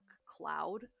Dark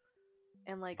Cloud,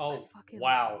 and like I Oh fucking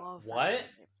wow! love that What?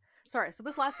 game. Sorry, so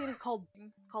this last game is called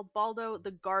Baldo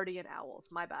the Guardian Owls.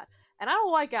 My bad. And I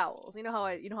don't like owls. You know how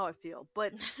I feel.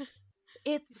 But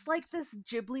it's like this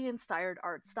Ghibli inspired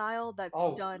art style that's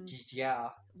Oh done yeah.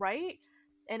 right,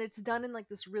 and it's done in like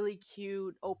this really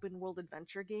cute open world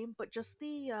adventure game. But just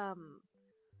the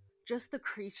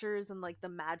creatures and like the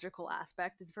magical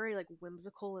aspect is very like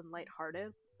whimsical and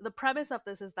lighthearted. The premise of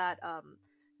this is that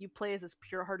you play as this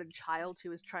pure-hearted child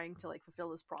who is trying to like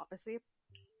fulfill this prophecy,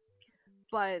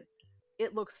 but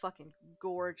it looks fucking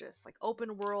gorgeous. Like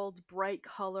open world, bright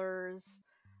colors,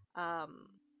 um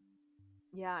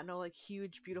yeah, no, like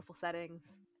huge beautiful settings,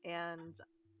 and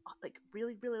like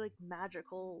really like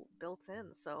magical built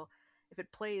in. So if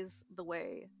it plays the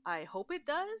way I hope it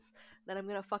does, then I'm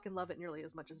gonna fucking love it nearly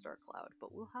as much as Dark Cloud,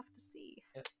 but we'll have to see.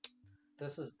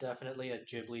 This is definitely a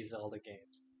Ghibli Zelda game.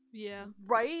 Yeah.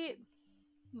 Right?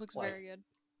 Looks Like, very good.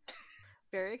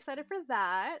 Very excited for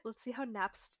that. Let's see how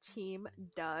Nap's team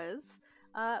does.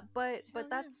 But Hell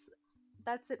yeah.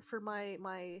 that's it for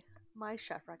my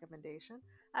chef recommendation.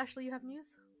 Ashley, you have news?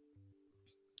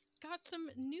 Got some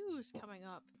news coming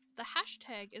up. The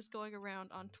hashtag is going around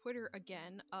on Twitter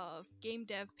again of Game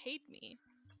Dev Paid Me.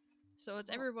 So it's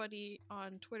Oh. everybody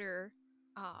on Twitter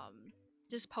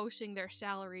just posting their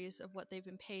salaries of what they've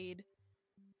been paid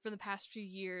for the past few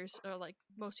years. Or like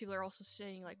most people are also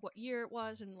saying like what year it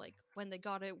was and like when they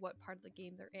got it, what part of the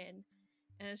game they're in.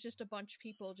 And it's just a bunch of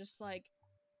people just like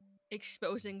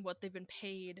exposing what they've been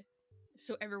paid.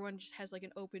 So everyone just has like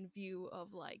an open view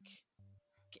of like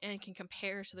and can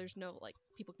compare, so there's no like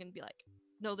people can be like,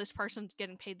 no, this person's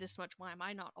getting paid this much, why am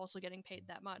I not also getting paid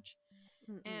that much?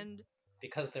 Mm-mm. And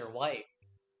because they're white.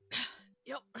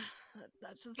 yep,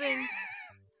 that's the thing.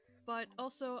 But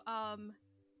also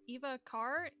Eva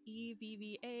Carr,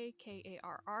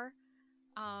 EVVAKARR,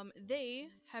 they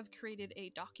have created a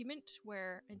document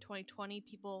where in 2020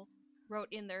 people wrote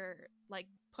in their like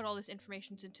put all this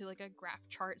information into like a graph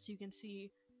chart so you can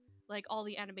see like all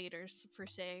the animators for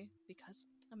say because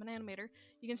I'm an animator.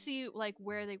 You can see like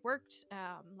where they worked,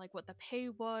 like what the pay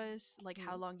was, like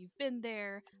how long you've been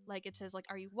there. Like it says like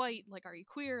are you white, like are you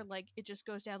queer, like it just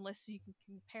goes down lists so you can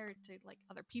compare it to like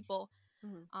other people.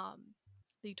 Mhm.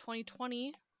 The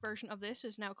 2020 version of this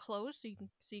is now closed, so you can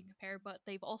see and compare. But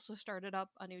they've also started up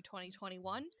a new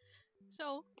 2021,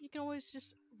 so you can always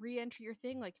just re-enter your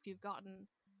thing. Like if you've gotten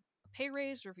pay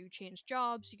raise or if you change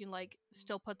jobs, you can like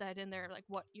still put that in there, like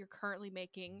what you're currently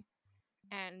making.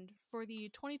 And for the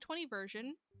 2020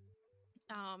 version,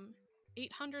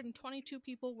 822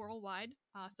 people worldwide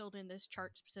filled in this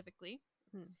chart specifically.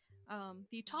 Hmm.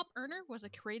 The top earner was a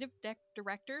creative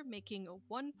director making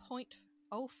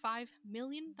 $1.05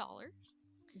 million.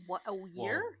 What, a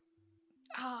year?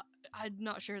 Whoa. I'm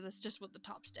not sure that's just what the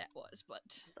top stat was, but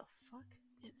The fuck?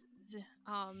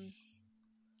 um,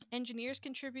 engineers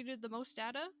contributed the most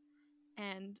data,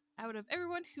 and out of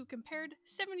everyone who compared,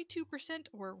 72%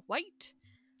 were white,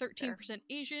 13%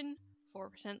 Asian,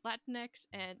 4% Latinx,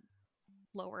 and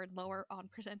lower and lower on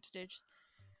percentages.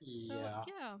 So Yeah.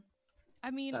 yeah,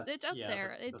 I mean it's out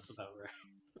there. That's It's about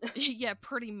right. yeah,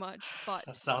 pretty much. But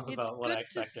That sounds it's about what I good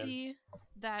to expected. see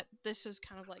that this is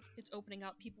kind of like it's opening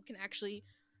up. People can actually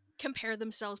compare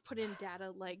themselves, put in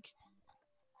data, like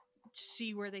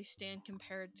see where they stand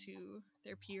compared to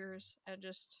their peers, and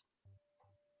just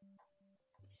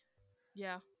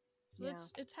yeah. So Yeah.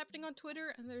 it's happening on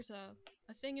Twitter, and there's a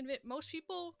thing in it. Most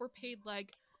people were paid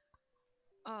like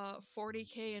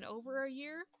 40K and over a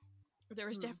year. There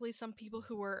was definitely some people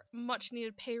who were much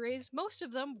needed pay raise. Most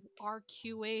of them are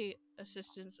QA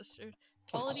assistants, Of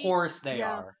quality. course they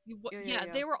Yeah. are. Yeah.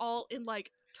 They were all in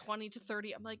like 20 to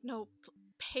 30. I'm like, no,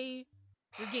 pay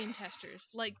your game testers.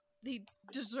 Like, they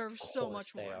deserve Of so course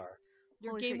much they more. are.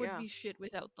 Your Holy game shit, would yeah. be shit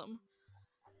without them.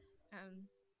 And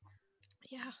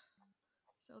yeah,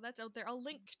 so that's out there. I'll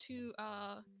link to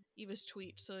Eva's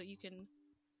tweet so you can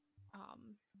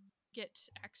get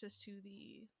access to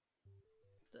the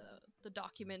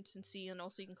documents and see, and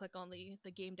also you can click on the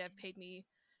game dev paid me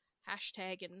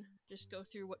hashtag and just go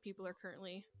through what people are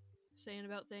currently saying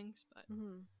about things. But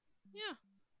yeah,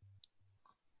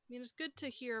 I mean, it's good to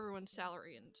hear everyone's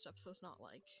salary and stuff, so it's not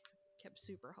like kept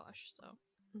super hush. So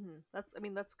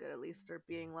That's good. At least they're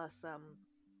being less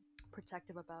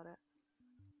protective about it.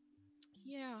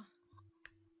 yeah.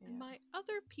 And my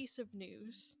other piece of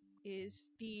news is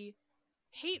the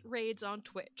hate raids on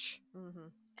Twitch.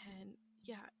 And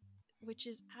yeah, which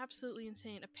is absolutely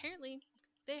insane. Apparently,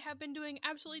 they have been doing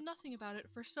absolutely nothing about it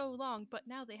for so long, but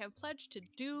now they have pledged to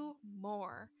do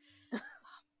more.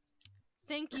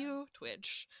 Thank you,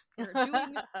 Twitch, for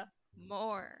doing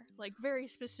more. Like, very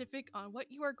specific on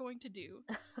what you are going to do.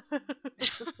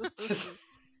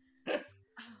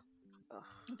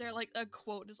 They're like, a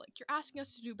quote is like, "You're asking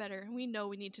us to do better, and we know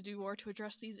we need to do more to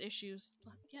address these issues."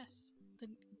 Like, yes,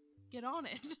 then get on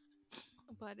it.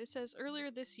 But it says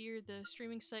earlier this year, the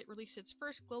streaming site released its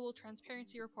first global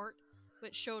transparency report,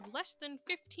 which showed less than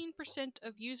 15%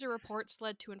 of user reports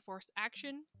led to enforced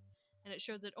action, and it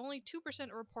showed that only 2%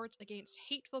 of reports against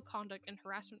hateful conduct and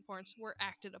harassment points were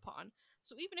acted upon.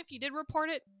 So even if you did report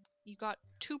it, you got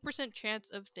 2%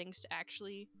 chance of things to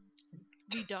actually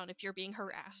be done if you're being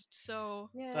harassed. So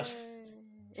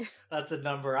That's a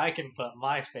number I can put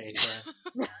my face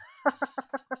in.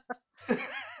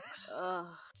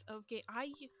 Okay,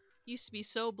 I used to be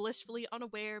so blissfully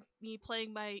unaware, me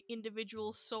playing my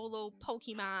individual solo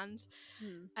Pokemons,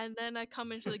 and then I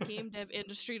come into the game dev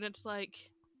industry and it's like,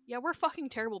 yeah, we're fucking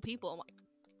terrible people. I'm like,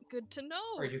 good to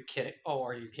know. Are you kidding? Oh,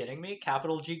 are you kidding me?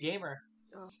 Capital G Gamer.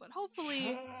 But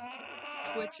hopefully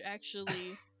Twitch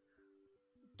actually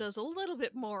does a little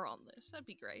bit more on this. That'd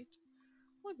be great.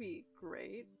 Would be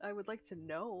great. I would like to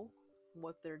know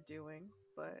what they're doing,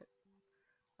 but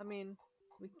I mean,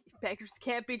 beggars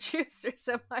can't be choosers.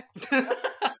 Am I? So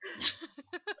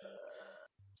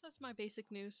that's my basic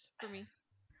news for me.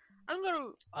 I'm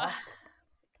Awesome.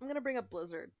 gonna bring up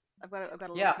Blizzard. I've got a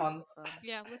little Yeah, piece of,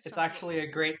 yeah. Let's. It's actually a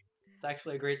great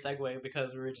segue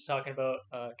because we were just talking about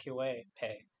QA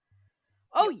pay.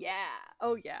 Oh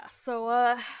yeah. So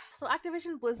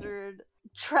Activision Blizzard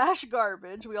trash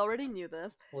garbage. We already knew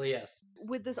this. Well, yes.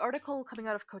 With this article coming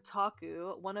out of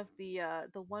Kotaku, one of the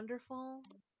wonderful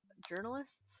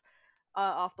journalists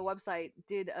off the website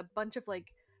did a bunch of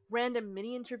like random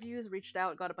mini interviews, reached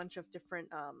out, got a bunch of different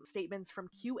statements from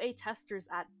QA testers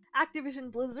at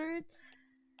Activision Blizzard.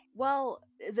 Well,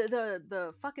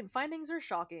 the fucking findings are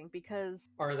shocking because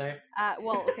Are they?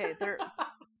 well, okay, they're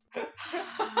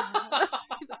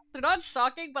they're not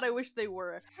shocking, but I wish they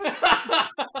were.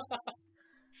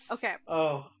 Okay.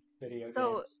 Oh, video games.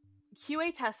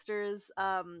 QA testers,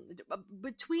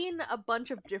 between a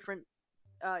bunch of different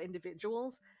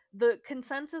individuals, the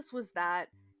consensus was that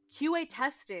QA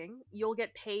testing, you'll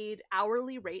get paid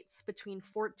hourly rates between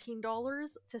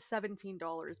 $14 to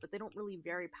 $17, but they don't really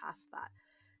vary past that.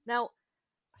 Now,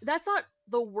 that's not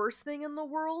the worst thing in the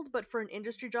world, but for an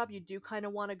industry job, you do kind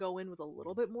of want to go in with a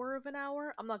little bit more of an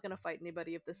hour. I'm not going to fight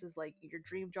anybody if this is like your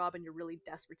dream job and you're really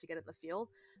desperate to get in the field.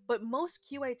 But most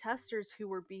QA testers who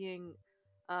were being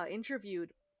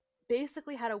interviewed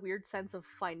basically had a weird sense of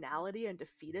finality and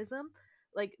defeatism.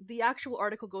 Like, the actual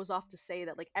article goes off to say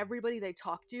that like everybody they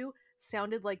talked to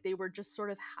sounded like they were just sort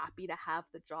of happy to have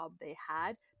the job they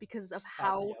had because of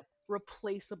how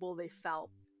replaceable they felt.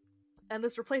 And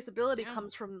this replaceability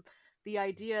comes from the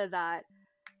idea that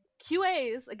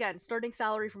QAs, again, starting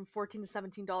salary from $14 to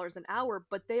 $17 an hour,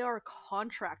 but they are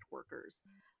contract workers.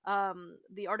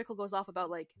 The article goes off about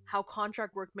like how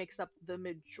contract work makes up the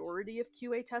majority of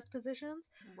QA test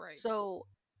positions. Right. So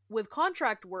with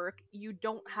contract work, you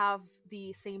don't have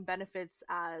the same benefits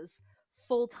as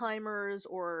full-timers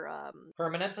or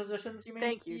permanent positions, you mean?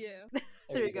 Thank you. Yeah.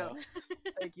 There you go.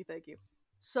 Thank you.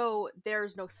 So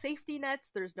there's no safety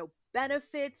nets, there's no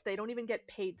benefits, they don't even get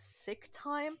paid sick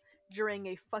time during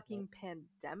a fucking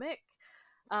pandemic.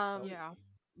 Yeah.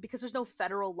 because there's no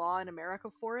federal law in America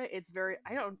for it, it's very,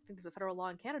 I don't think there's a federal law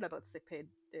in Canada about sick paid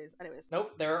days. Anyways.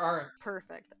 Nope, there aren't.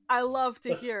 Perfect. I love to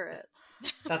That's- hear it.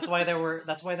 That's why there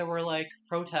were like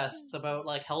protests about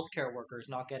like healthcare workers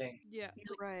not getting, Yeah.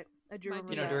 You're right. I do my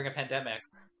remember you know, that. during a pandemic.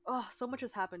 Oh, so much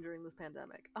has happened during this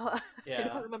pandemic. I Yeah.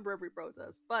 don't remember every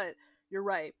protest, but you're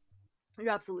right. You're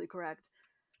absolutely correct.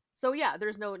 So yeah,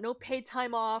 there's no paid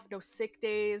time off, no sick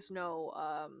days, no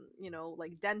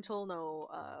like dental, no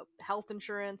health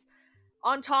insurance.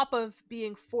 On top of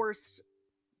being forced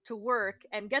to work,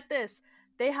 and get this,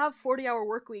 they have 40-hour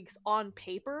work weeks on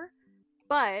paper,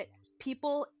 but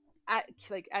people at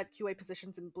QA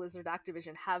positions in Blizzard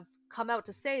Activision have come out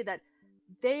to say that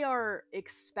they are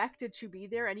expected to be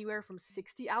there anywhere from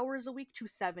 60 hours a week to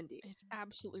 70. It's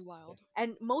absolutely wild.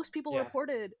 And most people Yeah.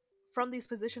 reported from these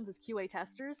positions as QA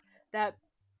testers that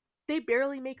they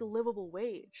barely make a livable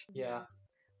wage, Yeah.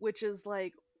 which is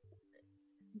like,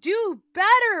 do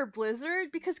better,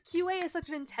 Blizzard, because QA is such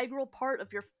an integral part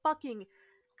of your fucking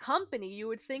company. You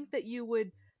would think that you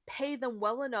would pay them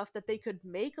well enough that they could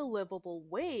make a livable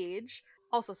wage.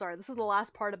 Also, sorry, this is the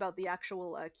last part about the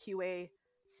actual QA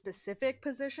specific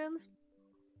positions.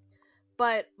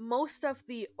 But most of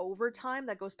the overtime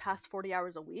that goes past 40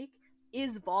 hours a week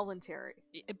is voluntary.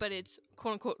 But it's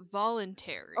quote unquote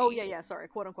voluntary. Oh, yeah, sorry,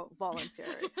 quote unquote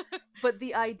voluntary. But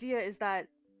the idea is that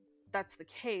that's the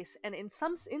case, and in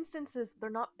some instances, they're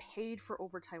not paid for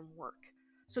overtime work.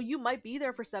 So you might be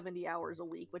there for 70 hours a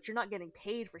week, but you're not getting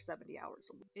paid for 70 hours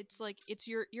a week. It's like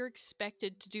you're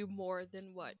expected to do more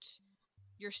than what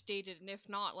you're stated, and if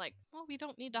not, like, well, we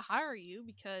don't need to hire you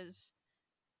because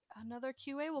another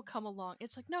QA will come along.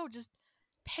 It's like, no, just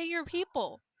pay your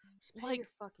people. Just pay Like, your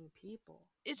fucking people,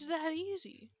 it's that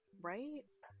easy. right?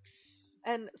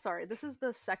 And sorry, this is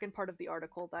the second part of the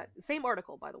article, that same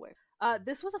article, by the way.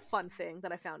 This was a fun thing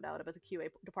that I found out about the QA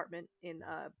department in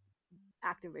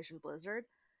Activision Blizzard,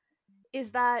 is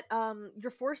that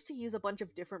you're forced to use a bunch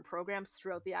of different programs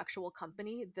throughout the actual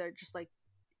company. They're just like,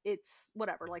 it's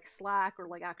whatever, like Slack or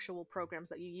like actual programs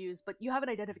that you use, but you have an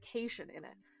identification in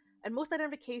it. And most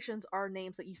identifications are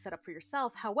names that you set up for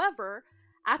yourself. However,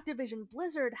 Activision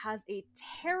Blizzard has a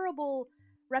terrible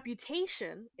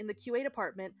reputation in the QA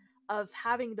department of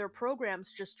having their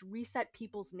programs just reset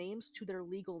people's names to their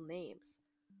legal names.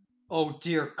 Oh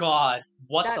dear God!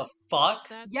 What That- the fuck?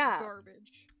 That's Yeah.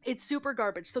 garbage. It's super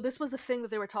garbage. So this was the thing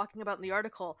that they were talking about in the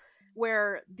article,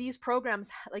 where these programs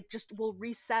like just will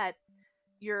reset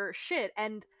your shit.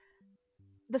 And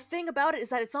the thing about it is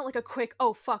that it's not like a quick,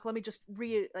 oh fuck, let me just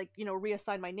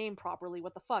reassign my name properly.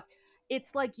 What the fuck?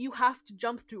 It's like you have to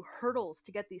jump through hurdles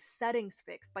to get these settings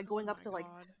fixed by going Oh up my to like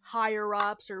God. higher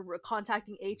ups or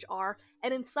contacting HR.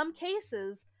 And in some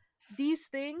cases, these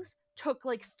things took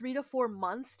like 3 to 4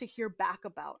 months to hear back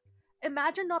about.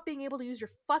 Imagine not being able to use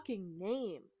your fucking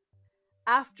name.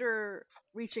 After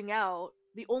reaching out,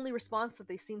 the only response that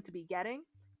they seem to be getting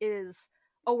is,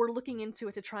 oh, we're looking into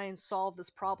it to try and solve this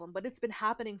problem, but it's been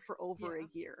happening for over Yeah.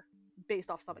 a year, based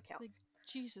off some accounts. Like,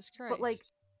 Jesus Christ. But like,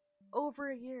 over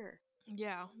a year.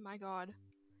 yeah, my God.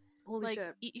 Holy Like,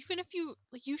 shit. even if you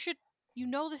like, you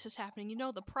know this is happening. You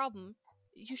know the problem.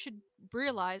 You should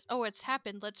realize, oh, it's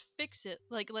happened. Let's fix it.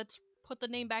 Like, let's put the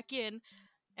name back in,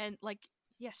 and like,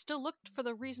 yeah, still look for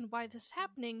the reason why this is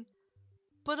happening,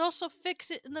 but also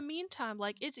fix it in the meantime.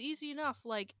 Like, it's easy enough.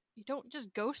 Like, you don't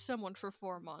just ghost someone for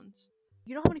 4 months.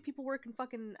 You know how many people work in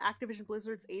fucking Activision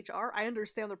Blizzard's HR? I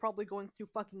understand they're probably going through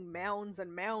fucking mounds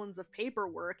and mounds of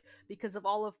paperwork because of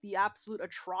all of the absolute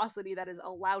atrocity that is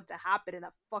allowed to happen in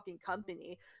that fucking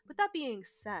company. But that being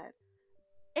said,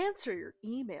 answer your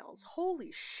emails.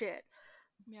 Holy shit.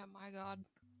 Yeah, my God.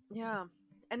 Yeah.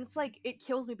 And it's like, it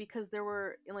kills me because there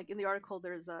were, in the article,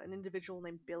 there's an individual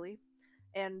named Billy,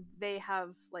 and they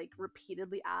have, like,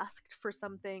 repeatedly asked for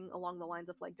something along the lines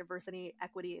of, like, diversity,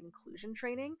 equity, and inclusion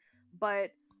training,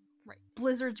 but Right.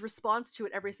 Blizzard's response to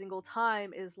it every single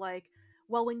time is like,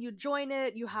 well, when you join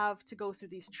it, you have to go through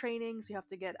these trainings, you have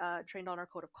to get trained on our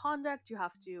code of conduct, you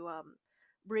have to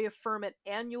reaffirm it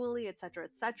annually, etc.,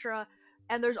 etc.,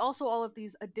 and there's also all of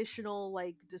these additional,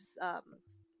 like, just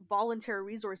voluntary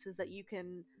resources that you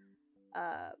can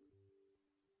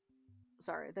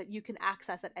that you can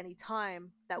access at any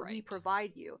time that we Right.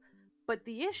 provide you. But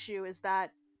the issue is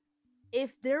that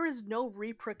if there is no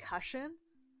repercussion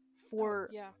for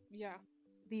Yeah.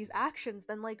 these actions,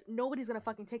 then like nobody's gonna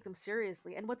fucking take them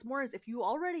seriously. And what's more is, if you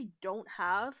already don't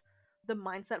have the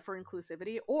mindset for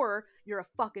inclusivity, or you're a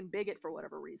fucking bigot for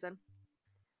whatever reason,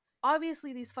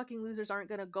 obviously these fucking losers aren't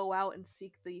gonna go out and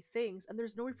seek the things, and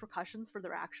there's no repercussions for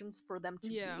their actions for them to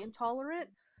Yeah. be intolerant.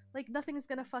 Like, nothing is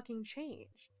gonna fucking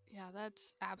change. Yeah,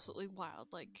 that's absolutely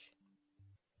wild. Like,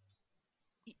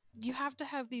 you have to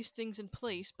have these things in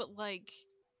place, but like,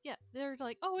 yeah, they're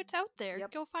like, oh, it's out there.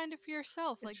 Yep. Go find it for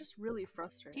yourself. It's Like, just really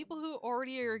frustrating. people who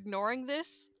already are ignoring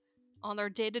this on their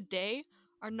day to day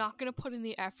are not going to put in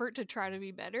the effort to try to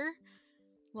be better.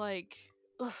 Like,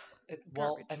 ugh,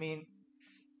 Well, garbage. I mean,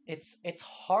 it's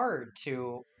hard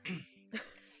to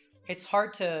it's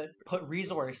hard to put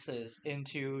resources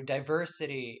into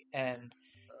diversity and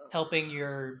helping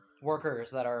your workers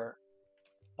that are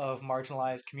of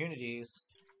marginalized communities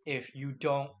if you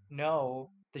don't know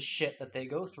the shit that they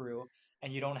go through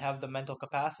and you don't have the mental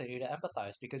capacity to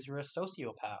empathize because you're a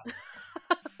sociopath.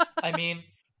 I mean,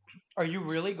 are you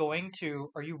really going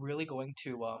to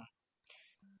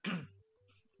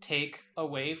take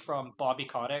away from Bobby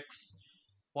Kotick's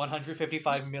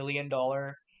 $155 million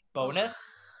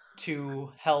bonus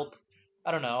to help,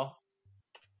 I don't know,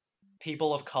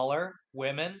 people of color,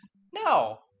 women?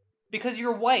 No, because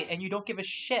you're white and you don't give a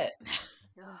shit.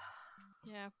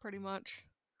 Yeah, pretty much.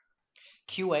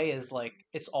 QA is like,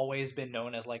 it's always been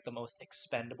known as like the most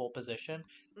expendable position,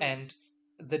 Mm. and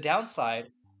the downside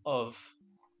of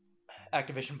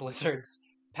Activision Blizzard's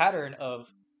pattern of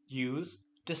use,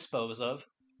 dispose of,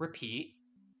 repeat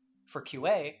for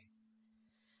QA,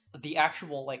 the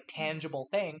actual like tangible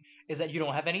thing is that you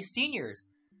don't have any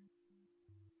seniors.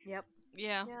 Yep.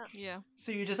 Yeah, Yeah. yeah.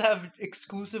 So you just have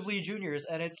exclusively juniors,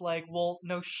 and it's like, well,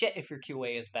 no shit if your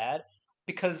QA is bad,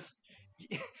 because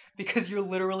because you're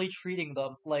literally treating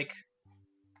them like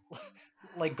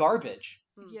garbage.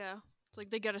 Mm. Yeah. It's like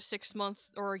they get a 6-month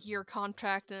or a year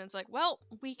contract, and it's like, well,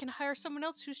 we can hire someone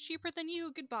else who's cheaper than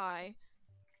you. Goodbye.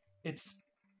 It's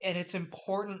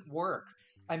important work.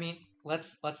 I mean,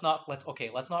 let's not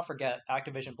forget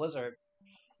Activision Blizzard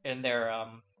in their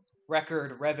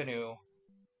record revenue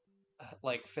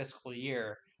like fiscal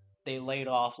year. They laid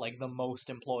off like the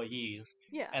most employees,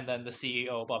 Yeah. and then the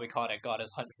CEO Bobby Kotick got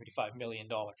his $155 million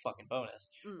fucking bonus.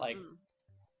 Mm, Like, mm.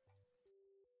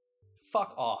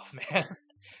 fuck off, man.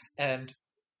 And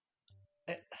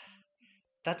it,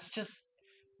 that's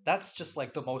just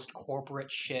like the most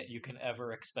corporate shit you can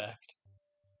ever expect.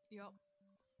 Yep.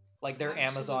 Like they're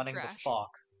Absolute Amazoning the trash. fuck.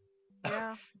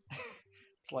 Yeah.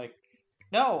 It's like,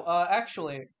 no,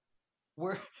 actually,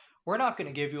 we're we're not going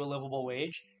to give you a livable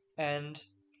wage, and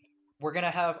we're going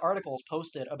to have articles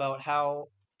posted about how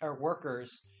our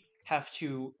workers have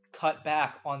to cut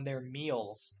back on their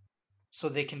meals so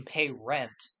they can pay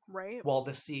rent Right. while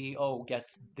the CEO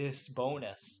gets this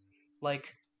bonus.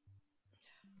 Like,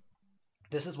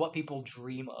 this is what people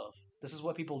dream of. This is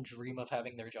what people dream of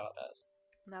having their job as.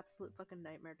 An absolute fucking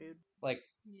nightmare, dude. Like,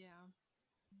 Yeah.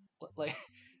 like,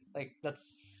 like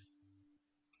that's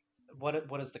what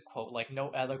is the quote? Like, no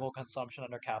ethical consumption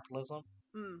under capitalism.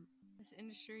 Mm. This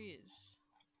industry is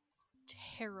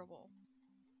terrible.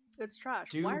 It's trash.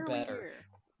 Do Why are better. we here?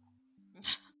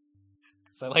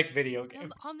 So I like video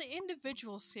games. On the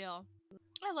individual scale,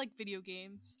 I like video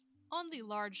games. On the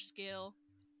large scale,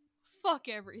 fuck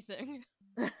everything.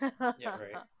 Yeah,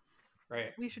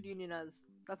 right. We should unionize.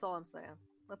 That's all I'm saying.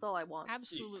 That's all I want.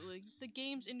 Absolutely. The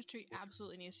games industry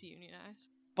absolutely needs to unionize.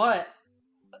 But,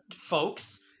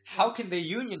 folks, how can they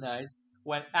unionize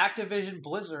when Activision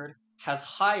Blizzard has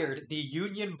hired the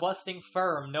union-busting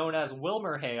firm known as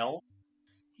WilmerHale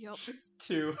Yep.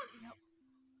 to,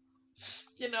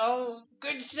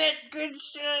 good shit.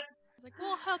 It's like,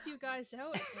 we'll help you guys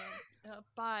out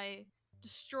by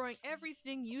destroying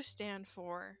everything you stand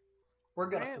for. We're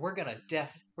gonna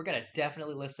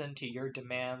definitely listen to your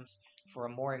demands for a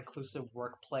more inclusive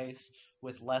workplace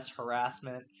with less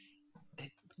harassment.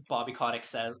 Bobby Kotick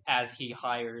says as he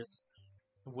hires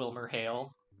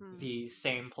WilmerHale, the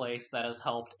same place that has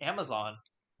helped Amazon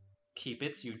keep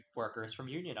its workers from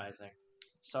unionizing.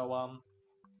 So,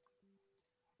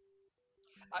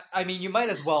 I mean, you might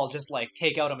as well just like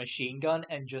take out a machine gun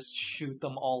and just shoot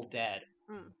them all dead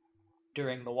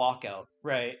during the walkout,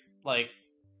 right? Like,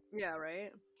 yeah,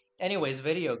 right. anyways,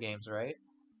 video games, right?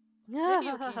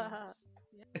 Video games.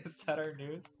 Is that our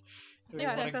news? Do we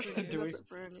Yeah, wanna- that's definitely. do we- That's it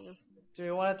for news. Do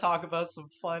we want to talk about some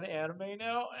fun anime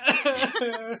now?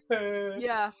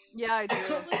 Yeah, I do.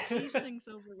 Let's ease things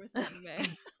over with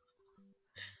anime.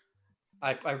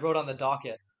 I wrote on the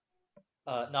docket.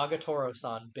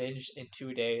 Nagatoro-san binged in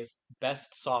 2 days.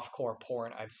 Best softcore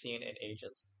porn I've seen in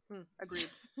ages. Agreed.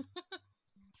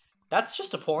 That's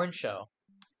just a porn show.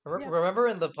 Yeah. Remember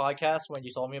in the podcast when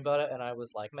you told me about it, and I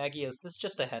was like, Maggie, is this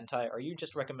just a hentai? Are you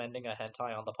just recommending a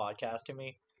hentai on the podcast to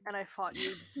me? And I fought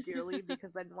you dearly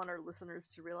because I didn't want our listeners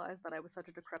to realize that I was such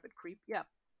a decrepit creep. Yeah.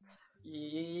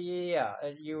 Yeah,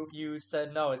 and you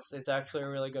said no. It's actually a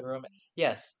really good rom.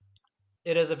 Yes,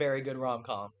 it is a very good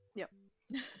rom-com. Yep.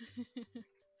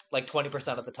 like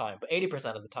 20% of the time, but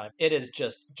 80% of the time, it is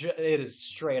it is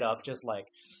straight up just like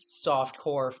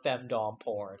softcore femdom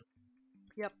porn.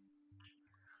 Yep.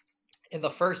 In the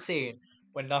first scene,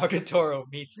 when Nagatoro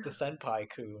meets the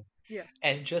senpai-kun, Yeah.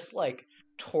 and just like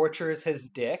tortures his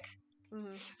dick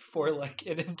Mm-hmm. for like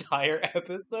an entire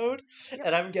episode, Yep.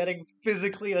 and I'm getting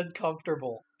physically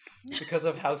uncomfortable because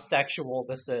of how sexual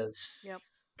this is. Yep.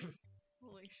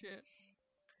 Holy shit.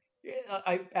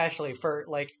 I actually for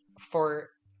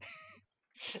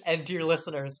and dear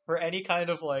listeners, for any kind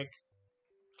of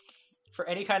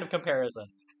comparison,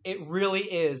 it really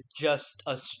is just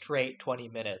a straight 20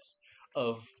 minutes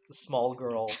of small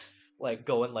girl like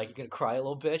going like, you're gonna cry a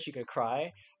little bitch, you're gonna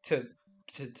cry, to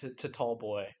tall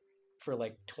boy for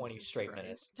like 20 Jesus straight Christ.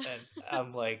 minutes, and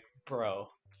I'm like, bro,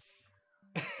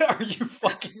 are you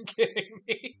fucking kidding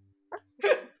me?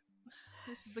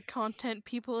 This is the content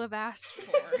people have asked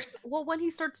for. Well, when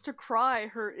he starts to cry,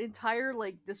 her entire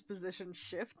like disposition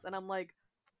shifts, and I'm like,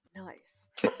 nice,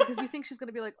 because you think she's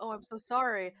gonna be like, oh, I'm so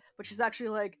sorry, but she's actually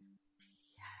like,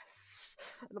 yes,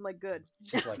 and I'm like, good.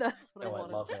 She's like, That's what oh, I I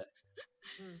wanted. love it.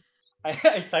 Mm.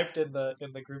 I typed in the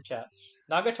group chat,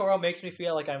 Nagatoro makes me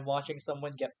feel like I'm watching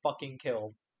someone get fucking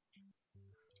killed.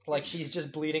 Like she's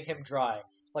just bleeding him dry.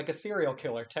 Like a serial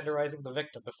killer tenderizing the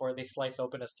victim before they slice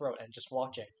open his throat and just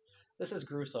watching. This is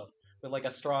gruesome, with like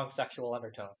a strong sexual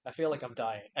undertone. I feel like I'm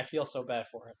dying. I feel so bad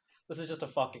for him. This is just a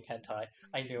fucking hentai.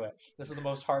 I knew it. This is the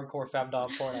most hardcore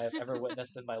femdom porn I have ever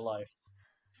witnessed in my life.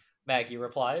 Maggie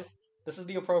replies, this is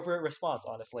the appropriate response,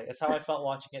 honestly. It's how I felt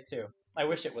watching it too. I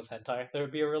wish it was hentai. There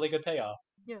would be a really good payoff.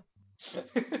 Yeah.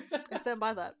 I stand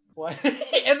by that. What?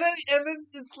 and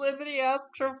then he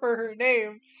asks her for her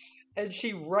name, and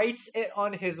she writes it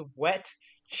on his wet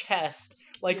chest.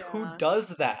 Like, who Yeah. does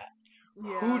that?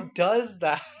 Yeah. Who does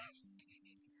that?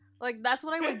 Like, that's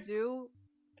what I would do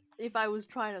if I was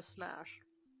trying to smash.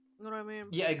 You know what I mean?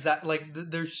 Yeah, exactly. Like,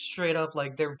 they're straight up,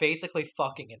 like, they're basically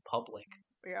fucking in public.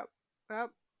 Yep. Yep.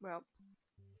 Yep.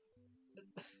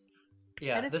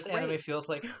 Yeah, And it's this anime great. feels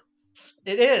like...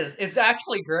 It is! It's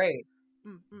actually great!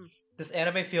 Mm-hmm. This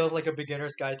anime feels like a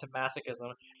beginner's guide to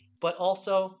masochism, but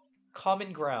also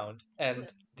common ground,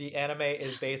 and the anime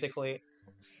is basically...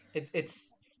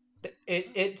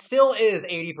 It still is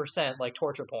 80% like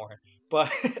torture porn,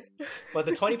 but but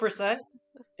the 20%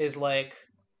 is like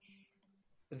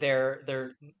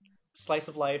their slice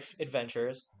of life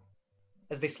adventures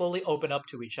as they slowly open up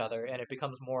to each other, and it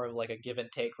becomes more of like a give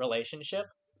and take relationship.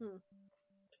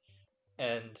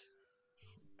 And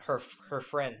her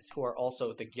friends, who are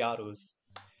also the gyarus,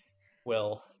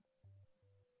 will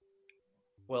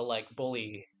like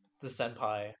bully the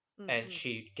senpai, and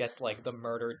she gets like the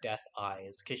murder death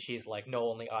eyes because she's like, no,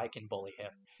 only I can bully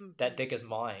him. That dick is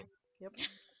mine. Yep.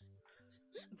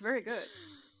 It's very good.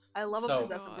 I love So- a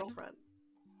possessive God. girlfriend.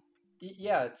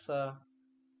 Yeah,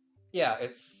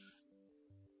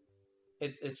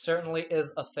 it certainly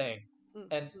is a thing.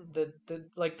 And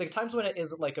the times when it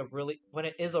is like a really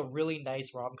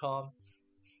nice rom-com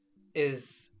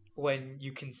is when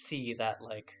you can see that,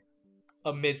 like,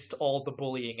 amidst all the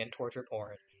bullying and torture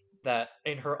porn, that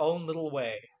in her own little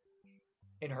way,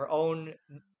 in her own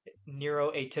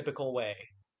neuroatypical way,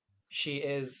 she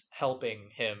is helping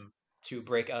him to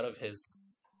break out of his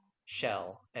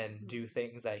shell and do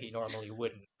things that he normally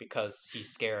wouldn't because he's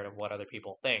scared of what other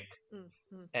people think.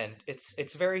 And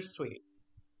it's very sweet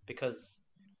because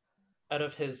out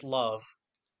of his love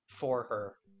for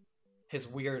her, his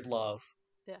weird love,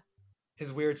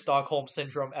 his weird Stockholm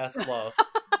Syndrome-esque love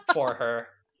for her,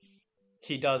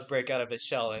 he does break out of his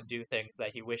shell and do things that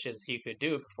he wishes he could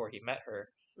do before he met her.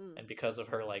 And because of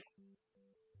her, like,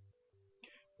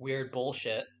 weird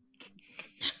bullshit,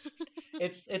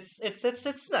 it's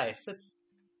nice.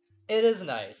 It is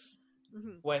nice.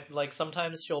 When, like,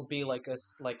 sometimes she'll be like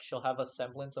she'll have a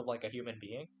semblance of like a human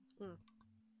being,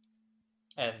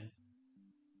 and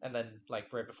then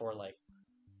like right before, like,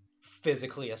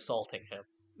 physically assaulting him.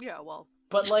 Yeah, well.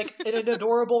 But like in an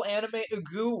adorable anime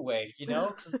ugu way, you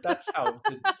know, because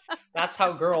that's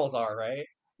how girls are, right?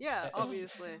 Yeah, It's-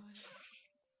 obviously.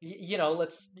 You know,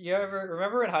 you ever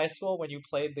remember in high school when you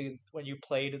played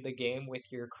the game with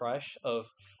your crush of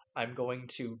I'm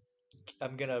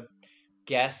gonna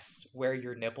guess where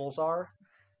your nipples are?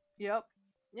 Yep.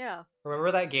 Yeah.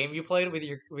 Remember that game you played with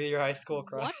your high school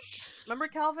crush? What? Remember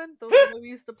Calvin? The way we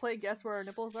used to play Guess Where Our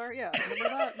Nipples Are? Yeah, remember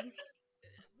that?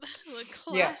 The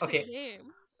classic Yeah, okay.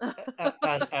 game.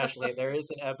 Ashley, there is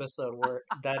an episode where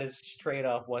that is straight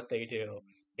up what they do.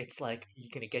 It's like, you're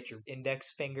gonna get your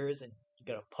index fingers and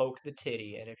you're gonna poke the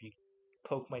titty, and if you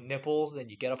poke my nipples, then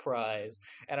you get a prize.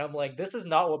 And I'm like, this is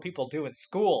not what people do in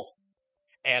school,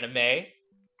 anime.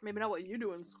 Maybe not what you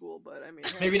do in school, but I mean,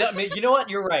 hey, Maybe not. You know what?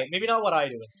 You're right. Maybe not what I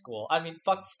do in school. I mean,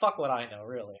 fuck what I know,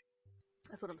 really.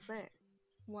 that's what I'm saying.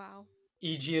 Wow.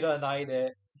 Ijira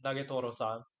naide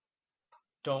Nagatoro-san.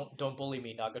 Don't bully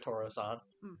me, Nagatoro-san.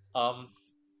 Mm.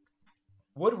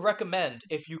 Would recommend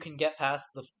if you can get past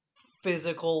the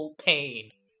physical pain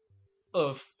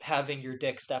of having your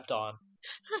dick stepped on.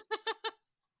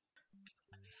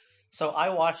 So I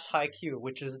watched Haikyuu,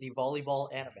 which is the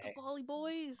volleyball anime, The Volley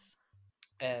Boys.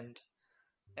 and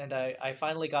I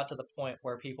finally got to the point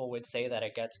where people would say that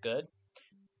it gets good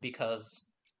because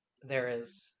there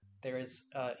is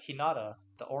Hinata,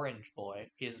 the orange boy.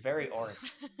 He is very orange.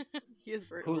 He is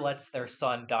very. Who orange. lets their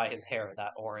son dye his hair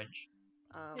that orange?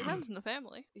 It runs in the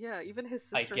family. Yeah, even his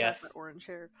I sister has guess. that orange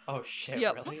hair. Oh shit,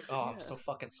 Yep. really? Oh, Yeah. I'm so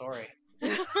fucking sorry.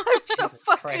 I'm so Jesus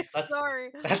fucking Christ, sorry.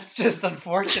 That's just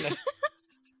unfortunate.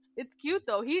 It's cute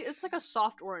though. It's like a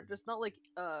soft orange. It's not like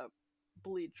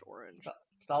bleach orange.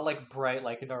 It's not like bright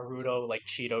like Naruto, like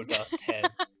Cheeto dust head.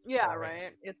 Yeah, orange.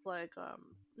 right. It's like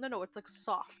no, it's like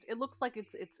soft. It looks like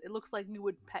it looks like you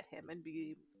would pet him and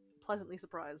be pleasantly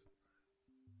surprised.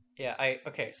 Yeah,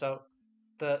 okay, so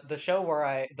the show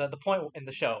where the point in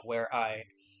the show where I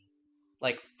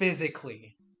like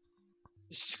physically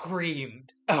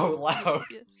screamed out loud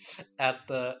Yes. at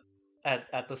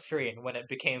the screen when it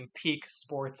became peak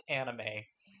sports anime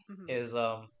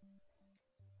Mhm.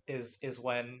 is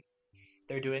when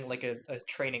they're doing like a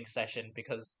training session,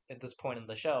 because at this point in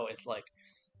the show it's like,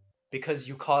 because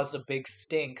you caused a big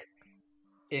stink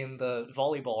in the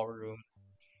volleyball room,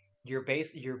 you're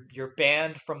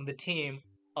banned from the team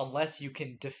unless you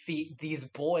can defeat these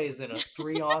boys in a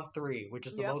 3-on-3, which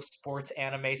is the Yep. most sports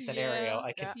anime scenario Yeah,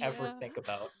 I can yeah. ever think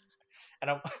about. And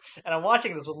I'm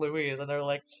watching this with Louise, and they're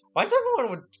like, why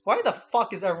the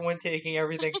fuck is everyone taking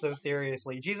everything so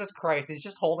seriously? Jesus Christ, he's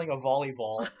just holding a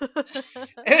volleyball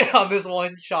on this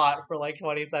one shot for like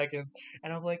 20 seconds.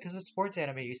 And I'm like, because it's sports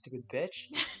anime, you stupid bitch.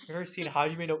 You ever seen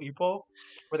Hajime no Ippo?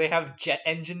 Where they have jet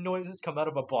engine noises come out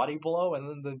of a body blow,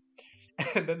 and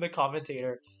then the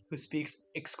commentator, who speaks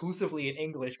exclusively in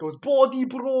English, goes, body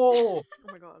blow! Oh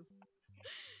my god.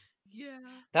 Yeah.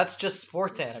 That's just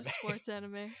sports It's anime. just sports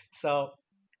anime. So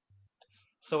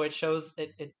it shows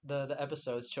the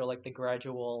episodes show like the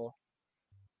gradual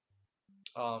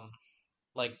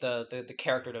like the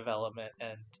character development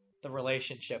and the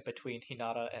relationship between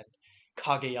Hinata and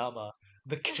Kageyama,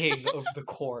 the king of the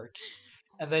court.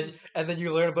 And then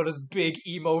you learn about his big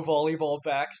emo volleyball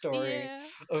backstory Yeah.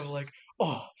 of like,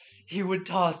 oh, he would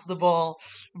toss the ball,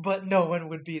 but no one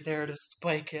would be there to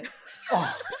spike it.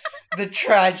 Oh, the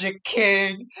tragic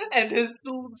king and his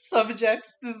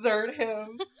subjects desert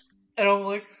him. And I'm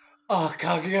like, oh,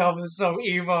 Kageyama's so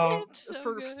emo. It's so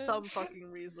For good. some fucking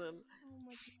reason. Oh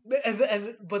my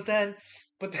god. But then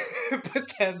but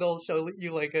then they'll show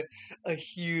you like a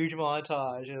huge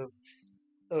montage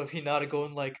of Hinata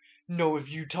going like, no, if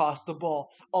you toss the ball,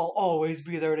 I'll always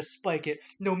be there to spike it,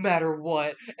 no matter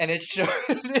what. And it shows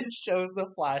the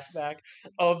flashback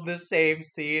of the same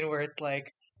scene where it's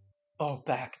like, oh,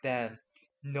 back then,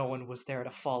 no one was there to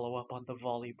follow up on the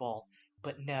volleyball,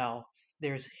 but now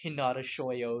there's Hinata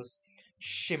Shoyo's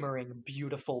shimmering,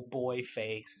 beautiful boy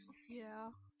face. Yeah.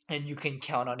 And you can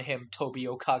count on him,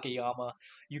 Tobio Kageyama.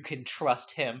 You can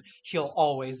trust him. He'll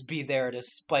always be there to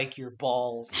spike your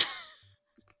balls.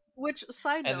 Which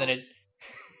side And note, then it,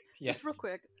 yes, just real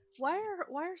quick, why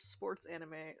are sports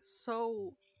anime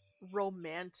so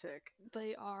romantic?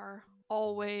 They are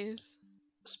always.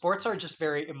 sports are just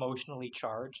very emotionally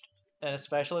charged, and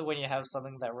especially when you have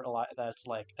something that's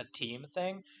like a team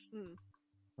thing Mm.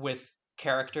 with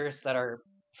characters that are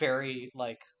very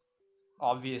like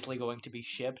obviously going to be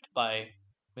shipped by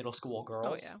middle school girls.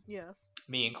 Oh yeah. Yes.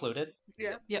 Me included.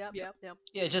 Yep. Yep, Yep. Yep.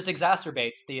 Yeah, it just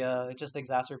exacerbates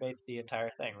the entire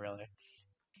thing, really.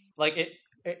 Like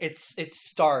it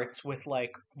starts with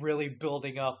like really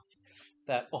building up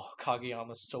that, oh,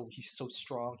 Kageyama's he's so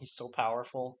strong, he's so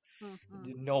powerful.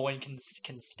 Mm-hmm. No one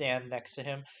can stand next to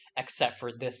him except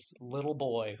for this little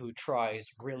boy who tries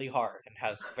really hard and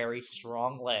has very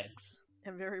strong legs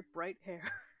And very bright hair.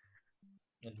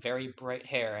 and very bright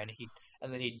hair, and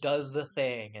then he does the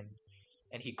thing,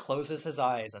 and he closes his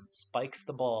eyes and spikes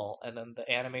the ball, and then the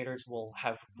animators will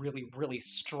have really, really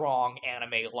strong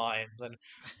anime lines and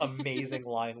amazing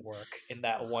line work in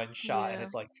that one shot, and Yeah.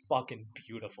 it's like fucking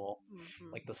beautiful.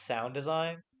 Mm-hmm. Like the sound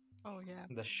design, Oh yeah.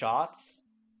 the shots,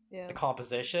 Yeah. the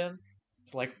composition,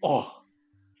 it's like, oh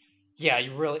yeah,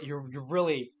 you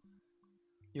really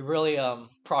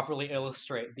properly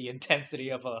illustrate the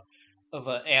intensity of a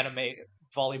anime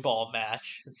volleyball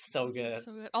match. It's so good.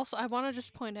 So good. Also, I want to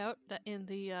just point out that in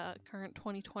the current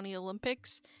 2020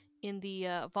 Olympics, in the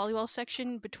volleyball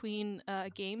section between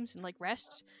games and like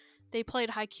rests, they played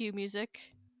Haikyuu music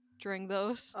during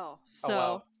those. Oh, So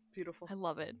wow. beautiful. I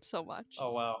love it so much.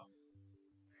 Oh wow.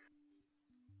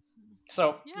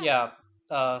 So Yeah.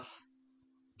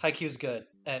 Haikyuu's good,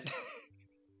 and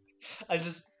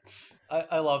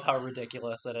I love how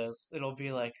ridiculous it is. It'll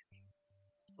be like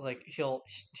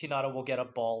Hinata will get a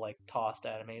ball like tossed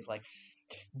at him, and he's like,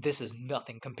 "This is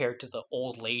nothing compared to the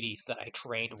old ladies that I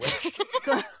trained with."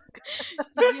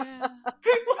 Yeah.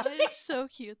 That is so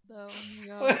cute though. Oh my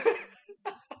god.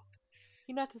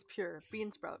 Hinata's pure.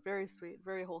 Bean sprout. Very sweet.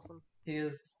 Very wholesome. He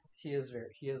is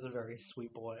a very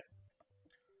sweet boy.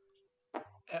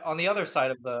 On the other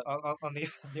side of on the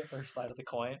other side of the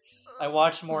coin, I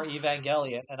watched more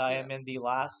Evangelion, and I am in the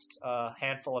last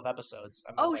handful of episodes.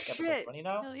 I'm at episode shit. 20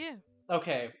 now. Hell yeah.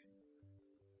 Okay.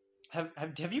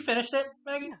 Have you finished it,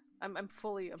 Maggie? Yeah, I'm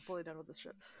fully done with this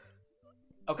shit.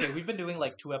 Okay, we've been doing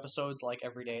like 2 episodes like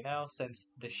every day now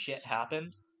since the shit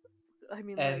happened. I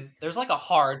mean, And there's like a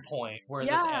hard point where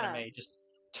this Yeah. anime just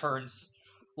turns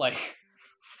like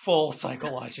full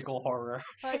psychological horror.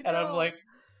 And I'm like,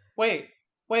 wait,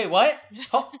 what?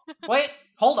 Wait,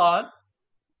 hold on.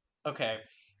 Okay.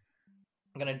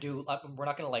 We're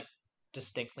not gonna like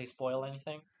distinctly spoil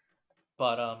anything,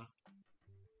 but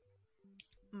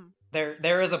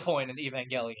there is a point in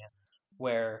Evangelion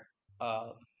where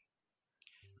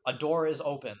a door is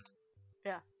opened.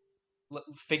 Yeah.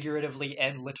 Figuratively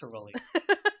and literally.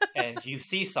 And you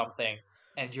see something,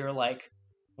 and you're like,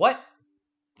 what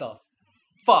the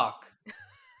fuck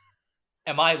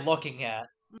am I looking at?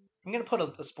 I'm gonna put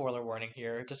a spoiler warning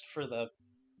here, just for the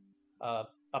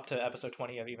up to episode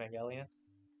 20 of Evangelion.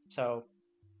 So,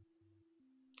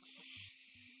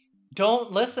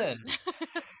 don't listen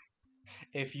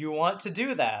if you want to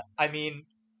do that. I mean,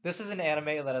 this is an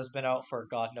anime that has been out for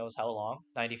God knows how long,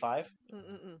 95?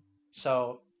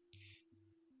 So,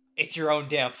 it's your own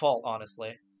damn fault,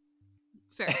 honestly.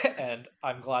 Fair. And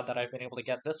I'm glad that I've been able to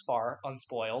get this far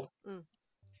unspoiled. Mm.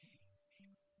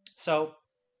 So,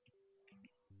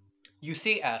 you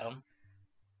see Adam,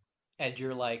 and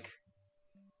you're like,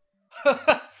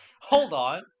 hold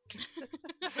on.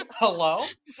 Hello?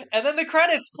 And then the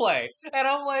credits play, and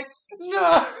I'm like,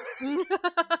 no!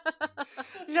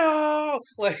 No!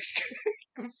 Like,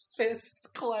 fists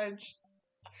clenched.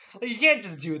 Like, you can't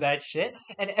just do that shit.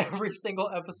 And every single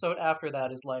episode after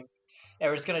that is like, hey,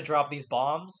 we're just gonna drop these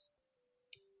bombs,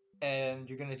 and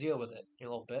you're gonna deal with it, you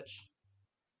little bitch.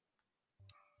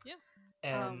 Yeah.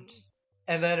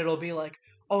 And then it'll be like,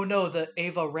 oh no, the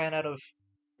Ava ran out of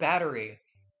battery.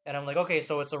 And I'm like, okay,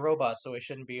 so it's a robot, so it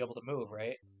shouldn't be able to move,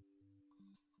 right?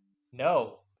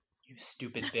 No, you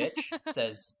stupid bitch,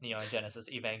 says Neon Genesis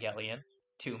Evangelion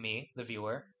to me, the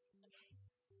viewer.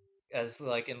 As,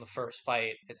 like, in the first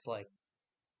fight, it's like,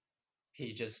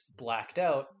 he just blacked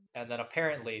out, and then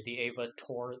apparently the Ava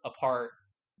tore apart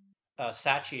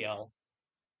Sachiel.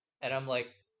 And I'm like,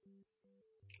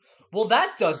 well,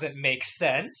 that doesn't make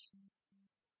sense.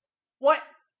 What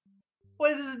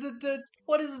is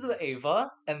the Ava?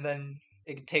 And then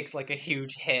it takes like a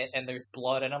huge hit, and there's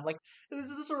blood, and I'm like, this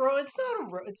is it's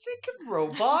not it's a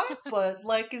robot, but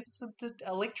like it's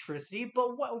electricity.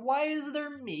 But why is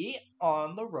there meat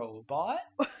on the robot?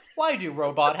 Why do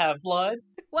robot have blood?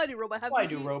 Why do robot have Why meat?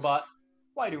 do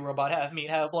robot have meat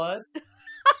have blood?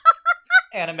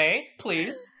 Anime,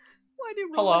 please. Why do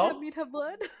robot Hello? have meat have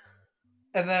blood?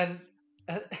 And then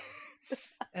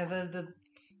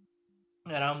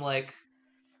and I'm like,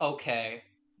 okay,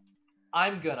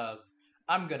 I'm gonna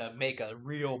make a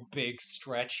real big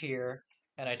stretch here.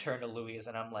 And I turn to Louise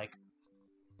and I'm like,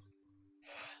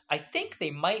 I think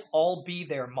they might all be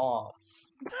their moms.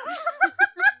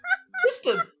 just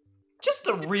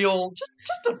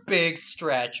a big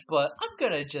stretch, but I'm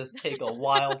gonna just take a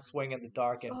wild swing in the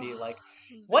dark and be like,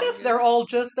 what if they're all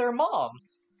just their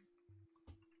moms?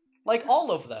 Like, all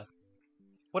of them.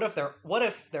 What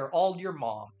if they're all your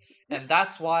mom? And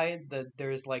that's why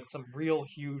there's like some real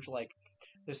huge, like,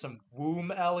 there's some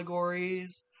womb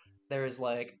allegories. There's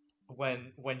like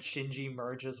when Shinji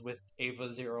merges with Ava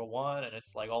 01, and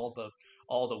it's like all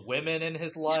the women in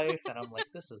his life, and I'm like,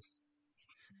 this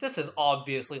is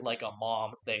obviously like a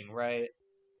mom thing, right?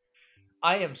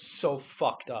 I am so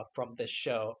fucked up from this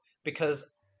show,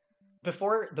 because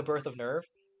before the birth of Nerve,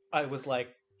 I was like,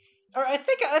 all right, I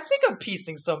think I'm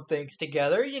piecing some things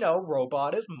together. You know,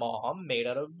 robot is mom, made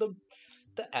out of the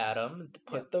atom,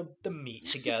 put the meat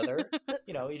together.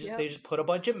 You know, they just put a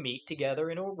bunch of meat together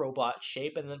into a robot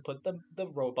shape, and then put the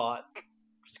robot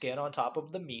skin on top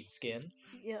of the meat skin.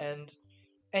 Yeah.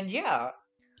 And yeah,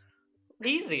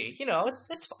 easy.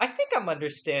 It's. I think I'm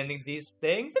understanding these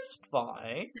things. It's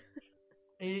fine.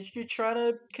 You're trying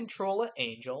to control an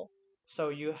angel, so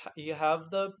you have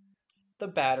the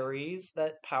batteries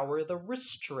that power the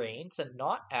restraints and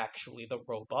not actually the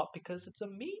robot because it's a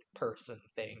meat person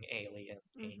thing, alien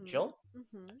angel.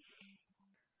 Mm-hmm.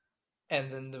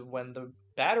 And then when the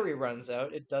battery runs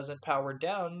out, it doesn't power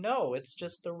down. No, it's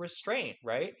just the restraint,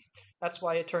 right? That's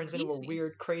why it turns into a Easy.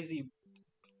 weird, crazy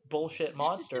bullshit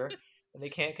monster and they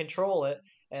can't control it.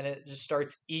 And it just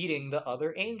starts eating the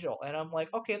other angel. And I'm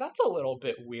like, okay, that's a little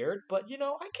bit weird, but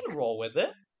I can roll with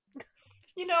it.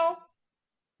 You know,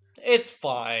 it's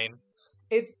fine.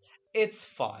 It's it's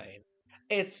fine.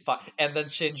 It's fine. And then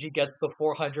Shinji gets the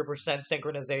 400%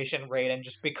 synchronization rate and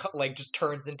just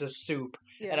turns into soup.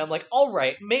 And Yeah. I'm like, all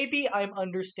right, maybe I'm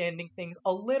understanding things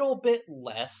a little bit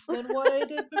less than what I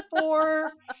did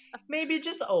before. Maybe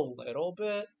just a little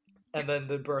bit. And then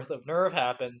the birth of Nerve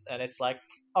happens, and it's like,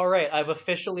 all right, I've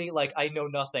officially I know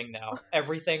nothing now.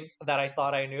 Everything that I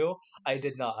thought I knew, I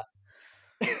did not.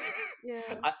 Yeah.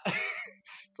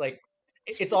 It's like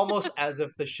it's almost as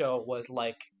if the show was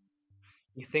like,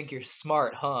 you think you're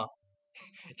smart, huh?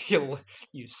 You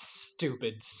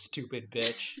stupid, stupid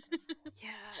bitch.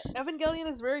 Yeah. Evangelion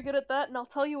is very good at that, and I'll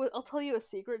tell you a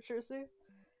secret, Shirsu.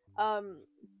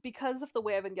 Because of the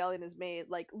way Evangelion is made,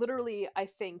 literally, I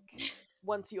think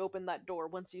once you open that door,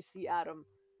 once you see Adam,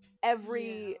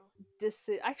 every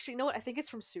actually, you know what? I think it's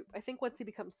from Soup. I think once he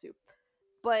becomes Soup,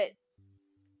 but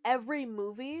every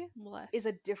movie is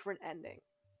a different ending.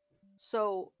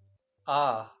 So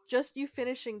just you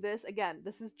finishing this again,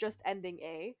 this is just ending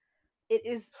A.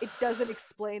 It doesn't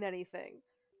explain anything,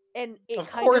 and it of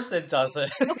kind course it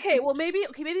doesn't. okay, maybe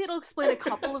it'll explain a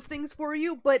couple of things for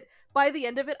you, but by the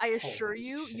end of it, I assure Holy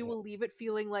you, shit. you will leave it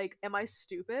feeling like, am I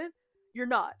stupid? You're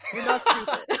not. You're not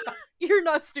stupid. You're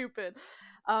not stupid.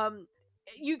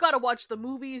 You gotta watch the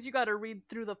movies, you gotta read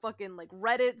through the fucking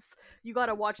Reddits, you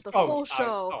gotta watch the full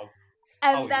show.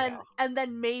 And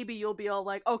then maybe you'll be all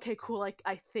like, okay, cool,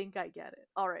 I think I get it.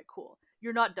 Alright, cool.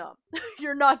 You're not dumb.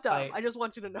 You're not dumb. I just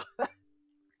want you to know that.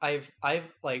 I've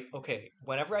okay,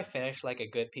 whenever I finish a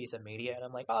good piece of media and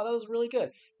I'm like, oh, that was really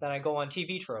good, then I go on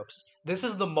TV tropes. This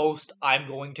is the most I'm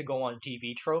going to go on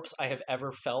TV tropes I have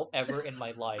ever felt ever in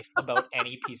my life about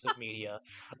any piece of media.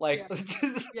 Yeah.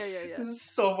 Yeah. There's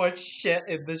so much shit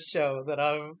in this show that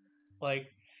I'm like,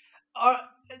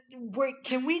 wait,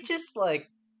 can we just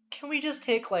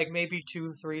take maybe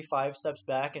 2, 3, 5 steps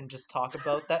back and just talk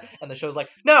about that? And the show's like,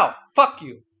 no, fuck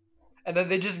you. And then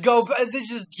they just they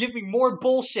just give me more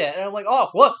bullshit, and I'm like, oh,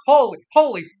 what?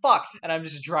 Holy fuck! And I'm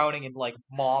just drowning in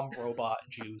mom robot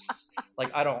juice.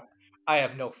 I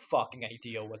have no fucking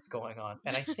idea what's going on,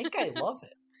 and I think I love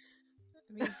it.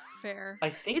 I mean, fair.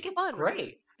 I think it's fun,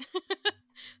 great. Right?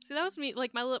 See, that was me.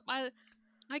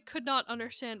 I could not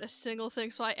understand a single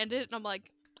thing, so I ended it, and I'm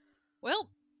like, well,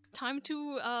 time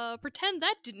to pretend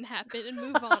that didn't happen and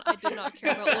move on. I did not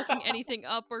care about looking anything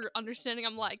up or understanding.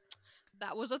 I'm like,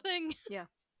 that was a thing. Yeah,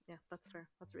 that's fair.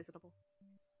 That's reasonable.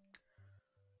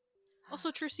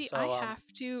 Also, Trissy, So, I have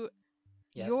to.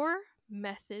 yes. Your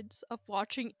methods of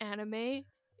watching anime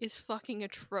is fucking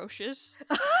atrocious.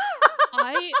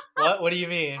 What do you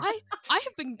mean? I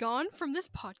have been gone from this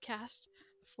podcast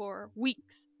for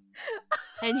weeks,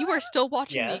 and you are still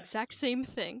watching the Yes. exact same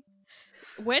thing.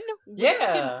 When we Yeah.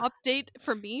 get an update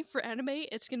for me for anime,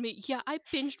 it's gonna be, I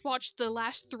binged watched the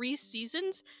last 3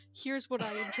 seasons. Here's what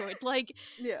I enjoyed.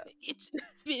 Yeah. It's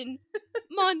been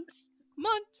months.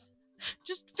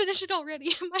 Just finish it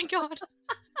already. Oh my god.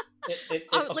 Okay,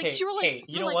 you were like, hey,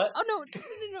 you know what? Oh no,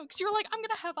 because you were like, I'm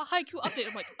gonna have a haiku update.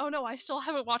 I'm like, oh no, I still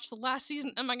haven't watched the last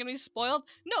season. Am I gonna be spoiled?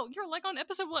 No, you're on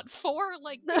episode 4?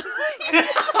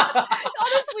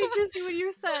 Honestly, Juicy, when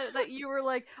you said that you were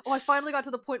like, oh, I finally got to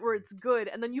the point where it's good,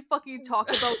 and then you fucking talk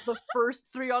about the first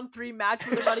 3-on-3 match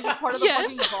where they're not even part of the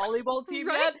fucking volleyball team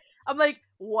yet. I'm like,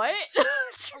 what?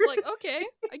 I'm like, okay,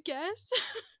 I guess.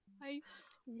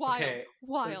 Wild. Okay,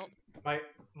 Wild.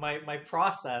 My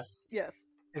process. Yes.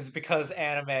 Is because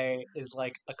anime is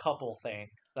a couple thing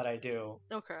that I do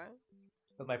Okay.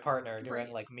 with my partner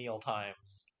during Right. meal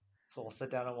times. So we'll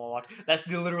sit down and we'll watch. That's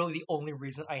literally the only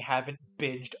reason I haven't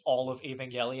binged all of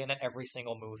Evangelion and every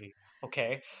single movie.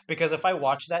 Okay? Because if I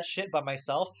watched that shit by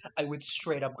myself, I would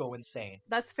straight up go insane.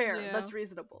 That's fair. Yeah. That's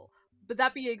reasonable. But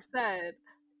that being said,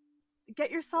 get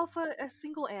yourself a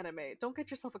single anime. Don't get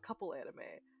yourself a couple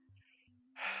anime.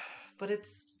 But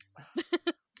it's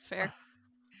Fair.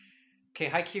 okay.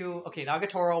 Haikyuu. Okay,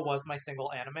 Nagatoro was my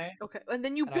single anime. Okay, and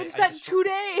then you And binged I that in 2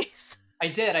 days. I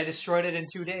did. I destroyed it in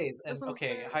 2 days. And That's what I'm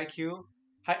okay, saying. Haikyuu.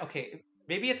 Okay,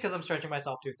 maybe it's because I'm stretching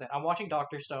myself too thin. I'm watching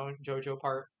Doctor Stone JoJo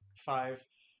Part 5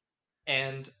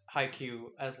 and Haikyuu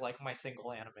as like my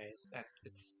single animes, and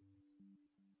it's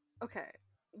Okay.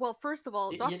 Well, first of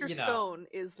all, Dr. you know. Stone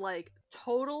is like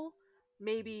total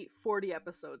maybe 40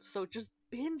 episodes, so just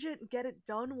binge it and get it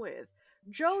done with.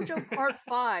 JoJo Part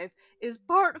 5 is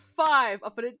part 5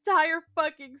 of an entire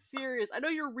fucking series. I know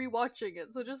you're rewatching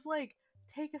it, so just like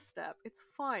take a step. It's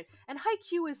fine. And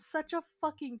Haikyuu is such a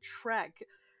fucking trek.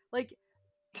 Like,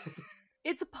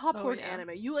 it's a popcorn yeah.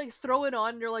 anime. You like throw it on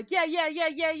and you're like, yeah, yeah, yeah,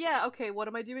 yeah, yeah. Okay, what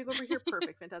am I doing over here?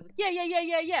 Perfect, fantastic. Yeah, yeah, yeah,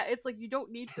 yeah, yeah. It's like you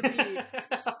don't need to be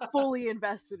fully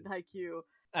invested in Haikyuu.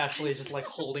 Ashley just like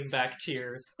holding back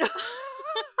tears.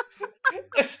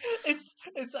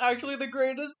 It's actually the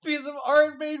greatest piece of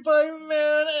art made by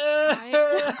man.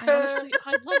 I honestly,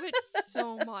 I love it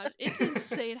so much. It's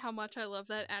insane how much I love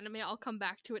that anime. I'll come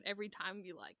back to it every time and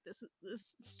be like, this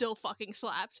still fucking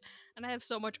slaps. And I have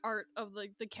so much art of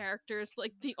like the characters.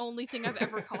 Like the only thing I've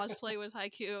ever cosplay was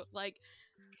Haikyuu. Like,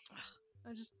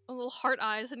 I just a little heart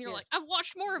eyes, and you're Yeah. like, I've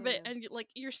watched more of it, Yeah. and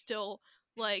you're still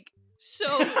like so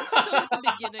at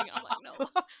the beginning. I'm like, no,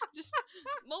 just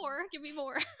more, give me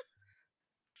more.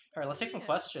 All right, let's take some Yeah.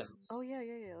 questions. Oh yeah,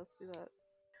 yeah, yeah. Let's do that.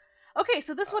 Okay,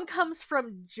 so this one comes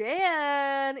from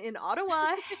Jan in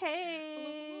Ottawa.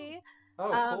 Hey.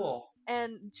 Oh, cool.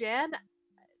 And Jan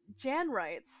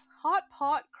writes, "Hot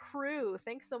Pot Crew,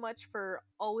 thanks so much for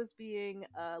always being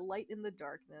a light in the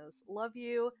darkness. Love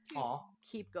you. Aw,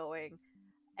 Keep going."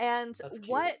 And that's cute.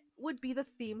 what would be the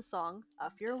theme song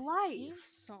of your Theme life?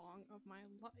 song of my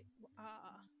life.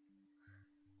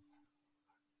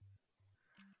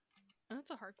 That's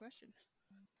a hard question.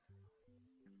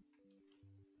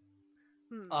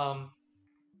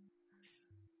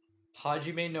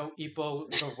 Hajime no Ippo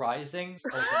The Risings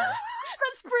opener.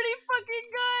 That's pretty fucking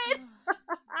good.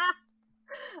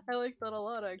 I like that a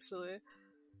lot, actually.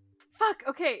 Fuck.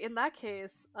 Okay, in that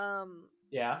case,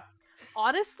 Yeah.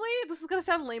 honestly, this is gonna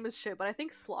sound lame as shit, but I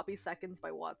think "Sloppy Seconds" by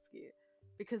Watsky,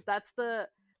 because that's the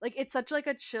like it's such like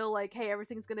a chill like, hey,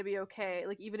 everything's gonna be okay.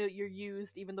 Like even though you're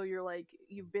used, even though you're like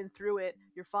you've been through it,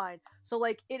 you're fine. So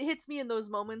like it hits me in those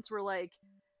moments where like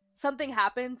something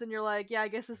happens and you're like, yeah, I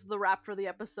guess this is the wrap for the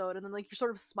episode, and then like you're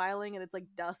sort of smiling and it's like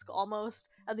dusk almost,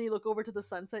 and then you look over to the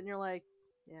sunset and you're like,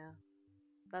 yeah,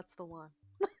 that's the one.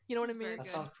 You know what I That's very mean? That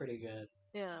good. sounds pretty good.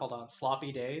 Yeah. Hold on,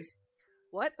 Sloppy Days?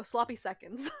 What? Oh, "Sloppy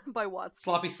Seconds" by Watsky.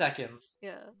 Sloppy Seconds.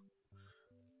 Yeah.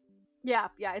 Yeah,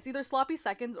 it's either "Sloppy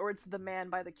Seconds" or it's "The Man"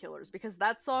 by The Killers, because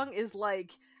that song is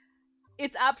like,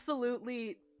 it's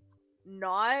absolutely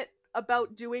not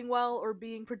about doing well or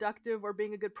being productive or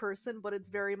being a good person, but it's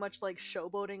very much like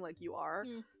showboating like you are.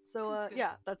 So that's good.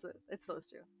 yeah, that's it. It's those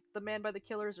two. "The Man" by The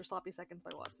Killers or "Sloppy Seconds"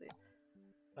 by Watsky.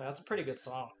 That's a pretty good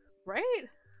song. Right?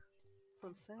 That's what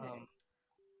I'm saying.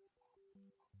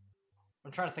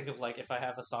 I'm trying to think of like if I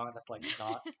have a song that's like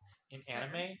not an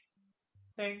anime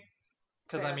thing.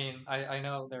 Because I mean, I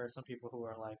know there are some people who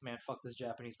are like, man, fuck this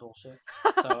Japanese bullshit.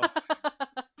 So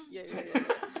yeah.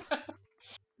 Yeah.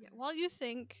 While you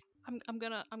think, I'm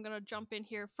gonna jump in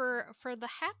here for the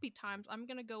happy times. I'm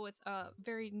gonna go with a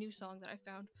very new song that I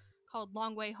found called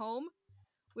 "Long Way Home,"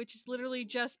 which is literally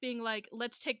just being like,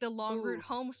 let's take the long route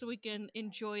home so we can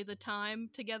enjoy the time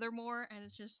together more, and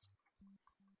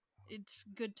it's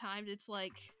good times. It's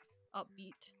like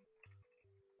upbeat.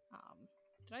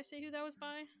 Did I say who that was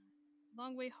by?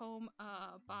 "Long Way Home"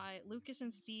 by Lucas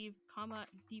and Steve,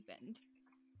 Deep End.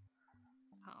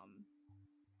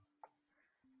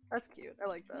 That's cute. I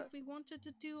like that. If we wanted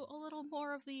to do a little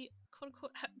more of the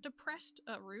quote-unquote depressed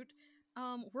route,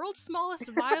 "World's Smallest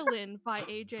Violin" by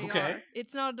AJR. Okay.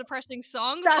 It's not a depressing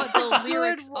song, That's but the a good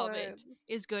lyrics of one. it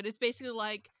is good. It's basically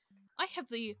like, I have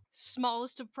the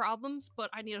smallest of problems, but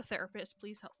I need a therapist.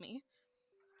 Please help me.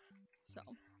 So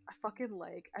I fucking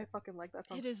like that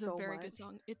song. it is so a very much. good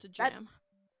song. It's a jam.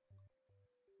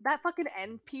 That fucking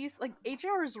end piece, like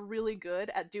HR is really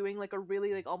good at doing like a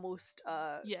really like almost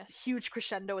Yes. huge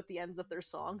crescendo at the ends of their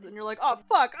songs, and you're like, oh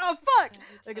fuck, Yeah, like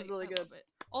it's really I good. love it.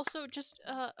 Also, just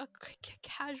a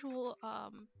casual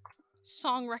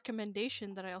song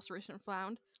recommendation that I also recently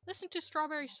found. Listen to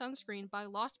 "Strawberry Sunscreen" by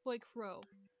Lost Boy Crow.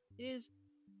 It is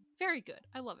very good.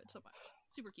 I love it so much.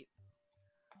 Super cute.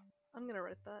 I'm gonna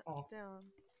write that down.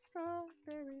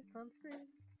 Strawberry sunscreen.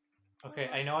 Okay,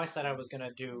 I know I said I was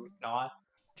gonna do not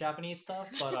Japanese stuff,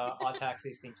 but Odd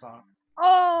Taxi's theme song.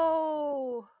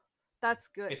 Oh, that's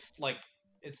good. It's like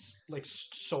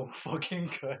so fucking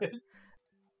good.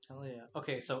 Hell yeah.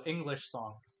 Okay, so English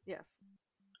songs. Yes.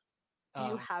 Do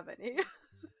you have any?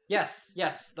 Yes.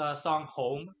 The song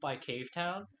 "Home" by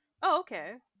Cavetown. Oh,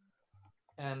 okay.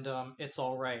 And "It's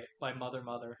Alright" by Mother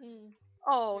Mother.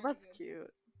 Oh, Very that's good.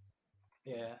 cute.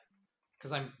 Yeah.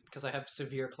 because I have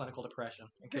severe clinical depression.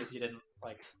 In case you didn't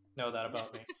like know that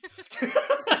about me.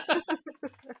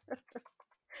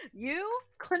 You?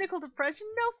 Clinical depression?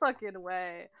 No fucking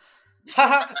way.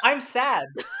 Haha, I'm sad.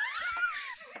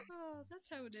 Oh, that's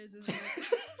how it is, isn't it?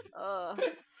 Ugh.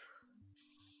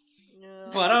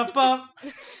 Yeah. Ba-dum-bum.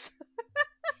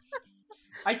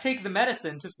 I take the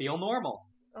medicine to feel normal.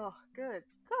 Oh, good.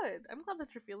 Good. I'm glad that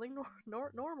you're feeling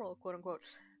normal, quote unquote.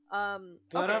 Okay.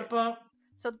 Ba-dum-bum.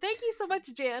 So thank you so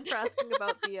much, Jan, for asking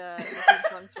about the theme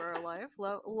songs for our life.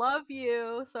 Love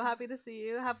you. So happy to see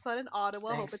you. Have fun in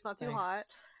Ottawa. Hope it's not too hot.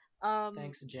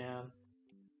 Thanks, Jan.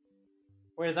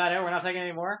 Wait, is that it? We're not taking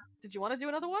any more? Did you want to do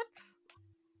another one?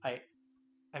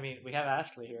 I mean, we have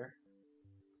Ashley here.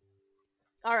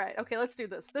 All right. Okay, let's do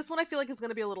this. This one I feel like is going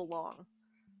to be a little long.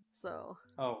 So.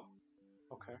 Oh.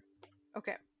 Okay.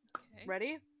 Okay. Okay.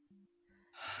 Ready?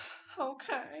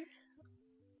 Okay.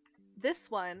 This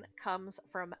one comes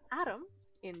from Adam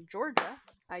in Georgia.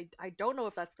 I don't know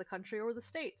if that's the country or the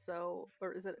state, so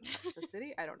or is it the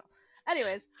city? I don't know.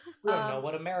 Anyways, We don't know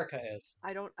what America is.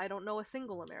 I don't know a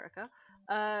single America.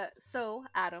 So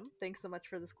Adam, thanks so much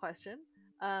for this question.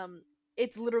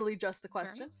 It's literally just the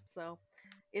question. So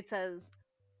it says,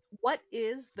 what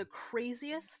is the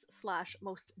craziest /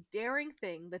 most daring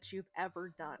thing that you've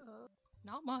ever done?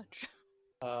 Not much.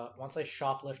 Once I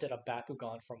shoplifted a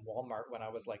Bakugan from Walmart when I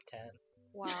was like 10.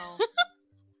 Wow.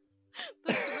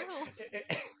 The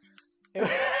thrill.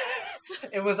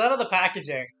 It was out of the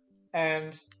packaging,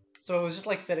 and so it was just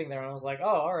like sitting there, and I was like, "Oh,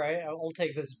 all right, I'll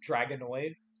take this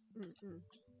Dragonoid,"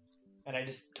 and I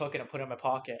just took it and put it in my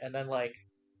pocket, and then like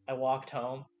I walked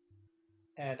home,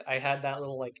 and I had that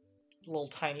little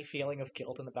tiny feeling of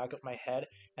guilt in the back of my head,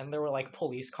 and there were like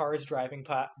police cars driving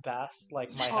past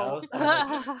like my house, and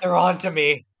I'm like, they're on to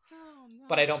me. Oh, no.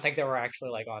 But I don't think they were actually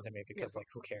like onto me because like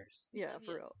who cares? Yeah,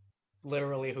 for real.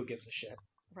 Literally, who gives a shit?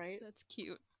 Right? That's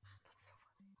cute.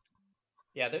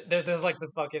 Yeah, there's like the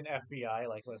fucking FBI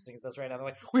like listening to this right now. They're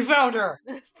like, we found her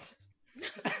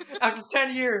after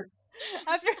 10 years.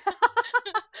 After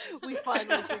we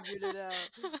finally figured it out.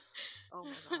 Oh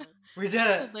my god, We did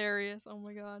it. Hilarious. Oh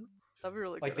my god. that'd be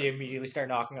really Like good. they immediately start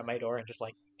knocking on my door and just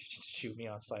like shoot me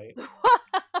on sight.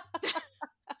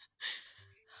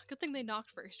 Good thing they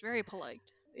knocked first. Very polite.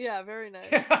 Yeah, very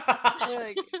nice.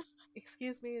 Like,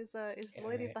 excuse me, is the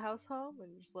lady at the house home? And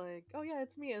just like, oh yeah,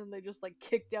 it's me. And they just like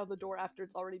kick down the door after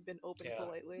it's already been opened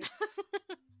politely.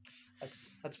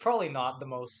 That's probably not the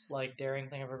most like daring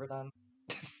thing I've ever done.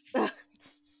 It's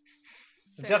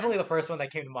Fair. definitely the first one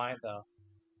that came to mind though.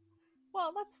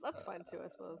 Well, that's fine too, I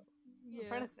suppose. Yeah. I'm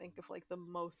trying to think of like the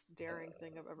most daring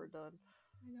thing I've ever done.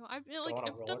 I know. I've Go like on a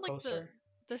I've roller done like coaster.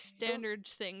 the standard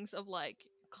things of like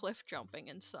cliff jumping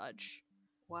and such.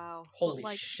 Wow. Holy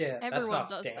like, shit, that's everyone not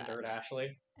does standard, that.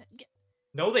 Ashley. Yeah.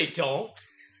 No, they don't.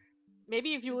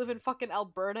 Maybe if you live in fucking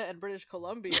Alberta and British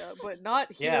Columbia, but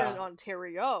not here Yeah. in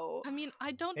Ontario. I mean,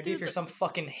 I don't Maybe do if you're the. some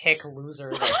fucking hick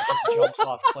loser that just jumps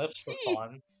off cliffs for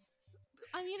fun.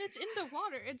 I mean, it's in the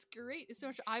water. It's great. It's so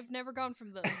much. I've never gone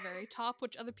from the very top,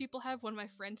 which other people have. One of my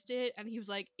friends did, and he was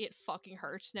like, "It fucking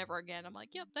hurts. Never again." I'm like,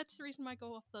 "Yep, that's the reason I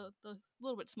go off the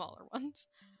little bit smaller ones."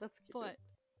 That's cute. But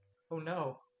Oh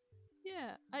no.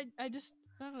 yeah, I just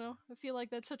I don't know. I feel like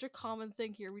that's such a common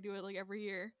thing here. We do it like every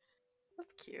year.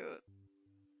 That's cute.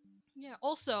 Yeah.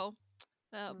 Also,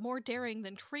 more daring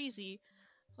than crazy.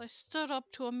 I stood up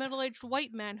to a middle-aged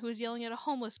white man who was yelling at a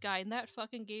homeless guy, and that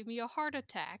fucking gave me a heart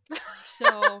attack.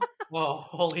 So Whoa,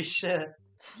 holy shit.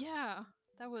 yeah,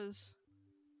 that's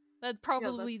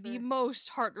probably the fair. most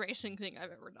heart-racing thing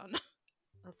I've ever done.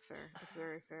 That's fair. That's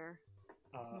very fair.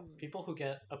 People who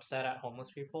get upset at homeless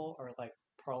people are like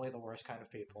probably the worst kind of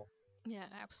people. Yeah,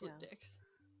 absolute Yeah. dicks.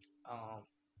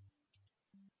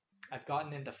 I've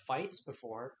gotten into fights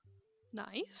before.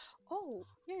 Nice. Oh,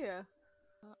 yeah.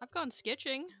 I've gone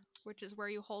skitching, which is where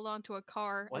you hold on to a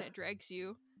car What? and it drags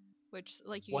you. Which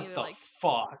like you What either the like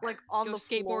fuck? Like on go the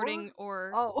skateboarding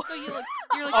floor? or Oh. no, you're like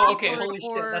Oh, okay, skateboard holy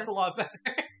shit, or that's a lot better.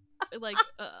 like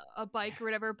a bike or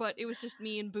whatever. But it was just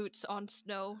me in boots on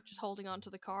snow, just holding on to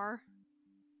the car.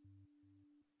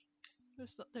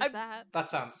 There's that. That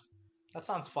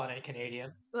sounds fun and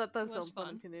Canadian. That does Was sound fun in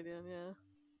fun. Canadian, yeah.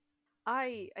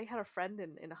 I had a friend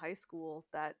in high school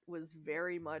that was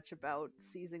very much about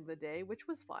seizing the day, which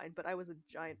was fine, but I was a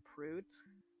giant prude.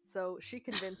 So she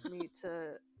convinced me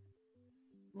to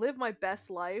live my best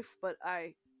life, but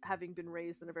I, having been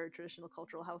raised in a very traditional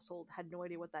cultural household, had no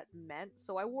idea what that meant.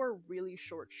 So I wore really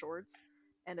short shorts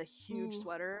and a huge Ooh.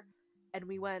 sweater, and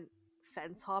we went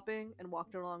fence hopping and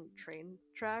walked along train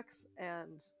tracks,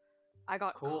 and I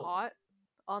got Cool. caught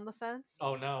on the fence.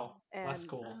 Oh no, that's And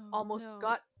cool. Oh, almost no.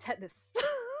 got tetanus.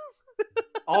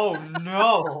 Oh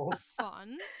no!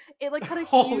 Fun. It like cut a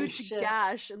Holy huge shit.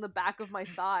 gash in the back of my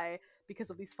thigh because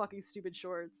of these fucking stupid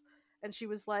shorts. And she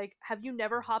was like, "Have you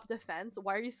never hopped a fence?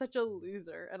 Why are you such a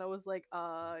loser?" And I was like,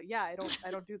 yeah, I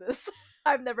don't do this.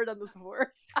 I've never done this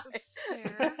before."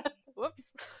 Fair. Whoops.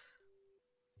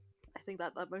 I think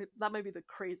that might be the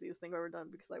craziest thing I've ever done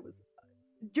because I was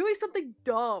doing something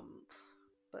dumb.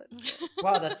 But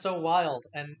Wow, that's so wild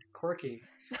and quirky.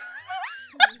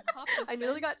 I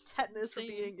nearly got tetanus for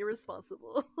Insane. being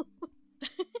irresponsible.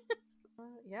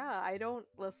 Yeah, I don't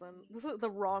listen. This is the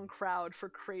wrong crowd for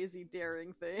crazy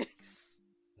daring things.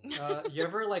 You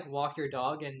ever like walk your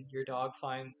dog and your dog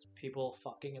finds people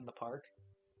fucking in the park?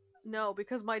 No,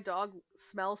 because my dog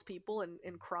smells people and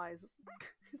cries.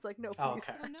 He's like, "No, please, Oh,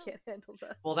 okay. Oh, no. I can't handle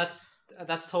that." Well, that's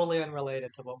totally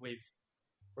unrelated to what we're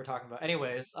talking about.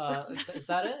 Anyways, is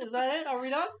that it? Is that it? Are we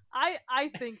done? I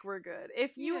think we're good.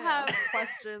 If you Yeah. have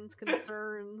questions,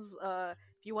 concerns,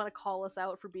 if you want to call us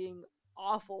out for being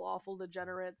awful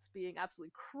degenerates, being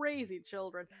absolutely crazy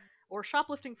children, or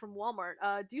shoplifting from Walmart,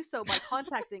 do so by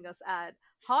contacting us at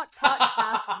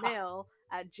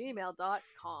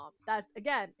hotpodcastmail@gmail.com. That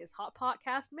again is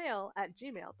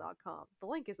hotpodcastmail@gmail.com. The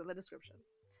link is in the description.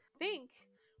 I think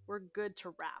we're good to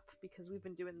wrap because we've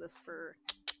been doing this for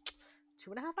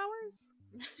 2.5 hours.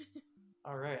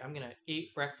 All right, I'm gonna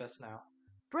eat breakfast now.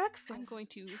 Breakfast. I'm going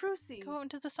to Trucy. Go out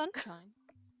into the sunshine.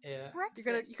 Yeah, Breakfast.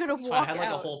 You're gonna it's fine. I walk had like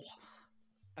out.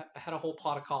 I had a whole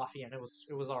pot of coffee and it was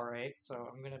all right. So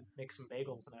I'm gonna make some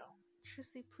bagels now.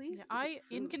 Trucy, please. Yeah, eat I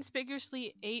food.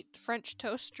 inconspicuously ate French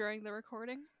toast during the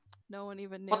recording. No one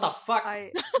even knew. What the fuck?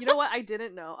 You know what? I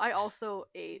didn't know. I also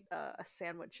ate a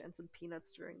sandwich and some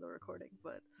peanuts during the recording,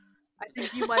 but I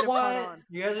think you might have caught What? on.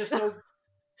 You guys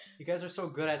are so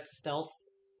good at stealth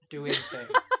doing things.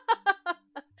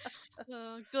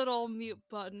 Good old mute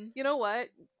button. You know what?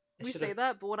 I We should've- say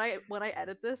that, but when I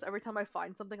edit this, every time I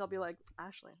find something, I'll be like,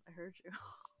 "Ashley, I heard you."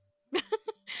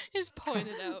 Just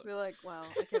pointed out. Be like, "Wow,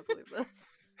 I can't believe this."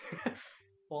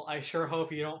 Well, I sure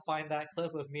hope you don't find that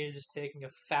clip of me just taking a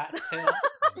fat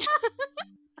piss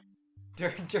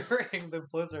during the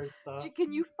Blizzard stuff.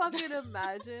 Can you fucking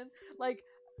imagine? Like,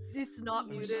 it's not Oh,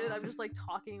 muted. no. I'm just like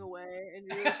talking away, and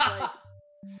you're just like,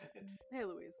 "Hey,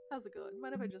 Louise, how's it going?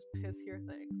 Mind if I just piss here?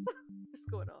 Thanks." Just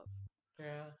going off.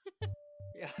 Yeah.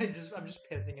 Yeah, I'm just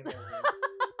pissing in their room.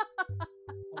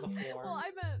 On the floor. Well,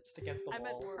 I meant Just against the I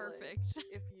meant wall. more Perfect. like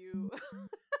if you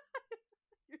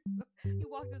you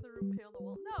walked into the room, pale on the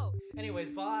wall. No. Anyways,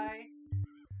 bye.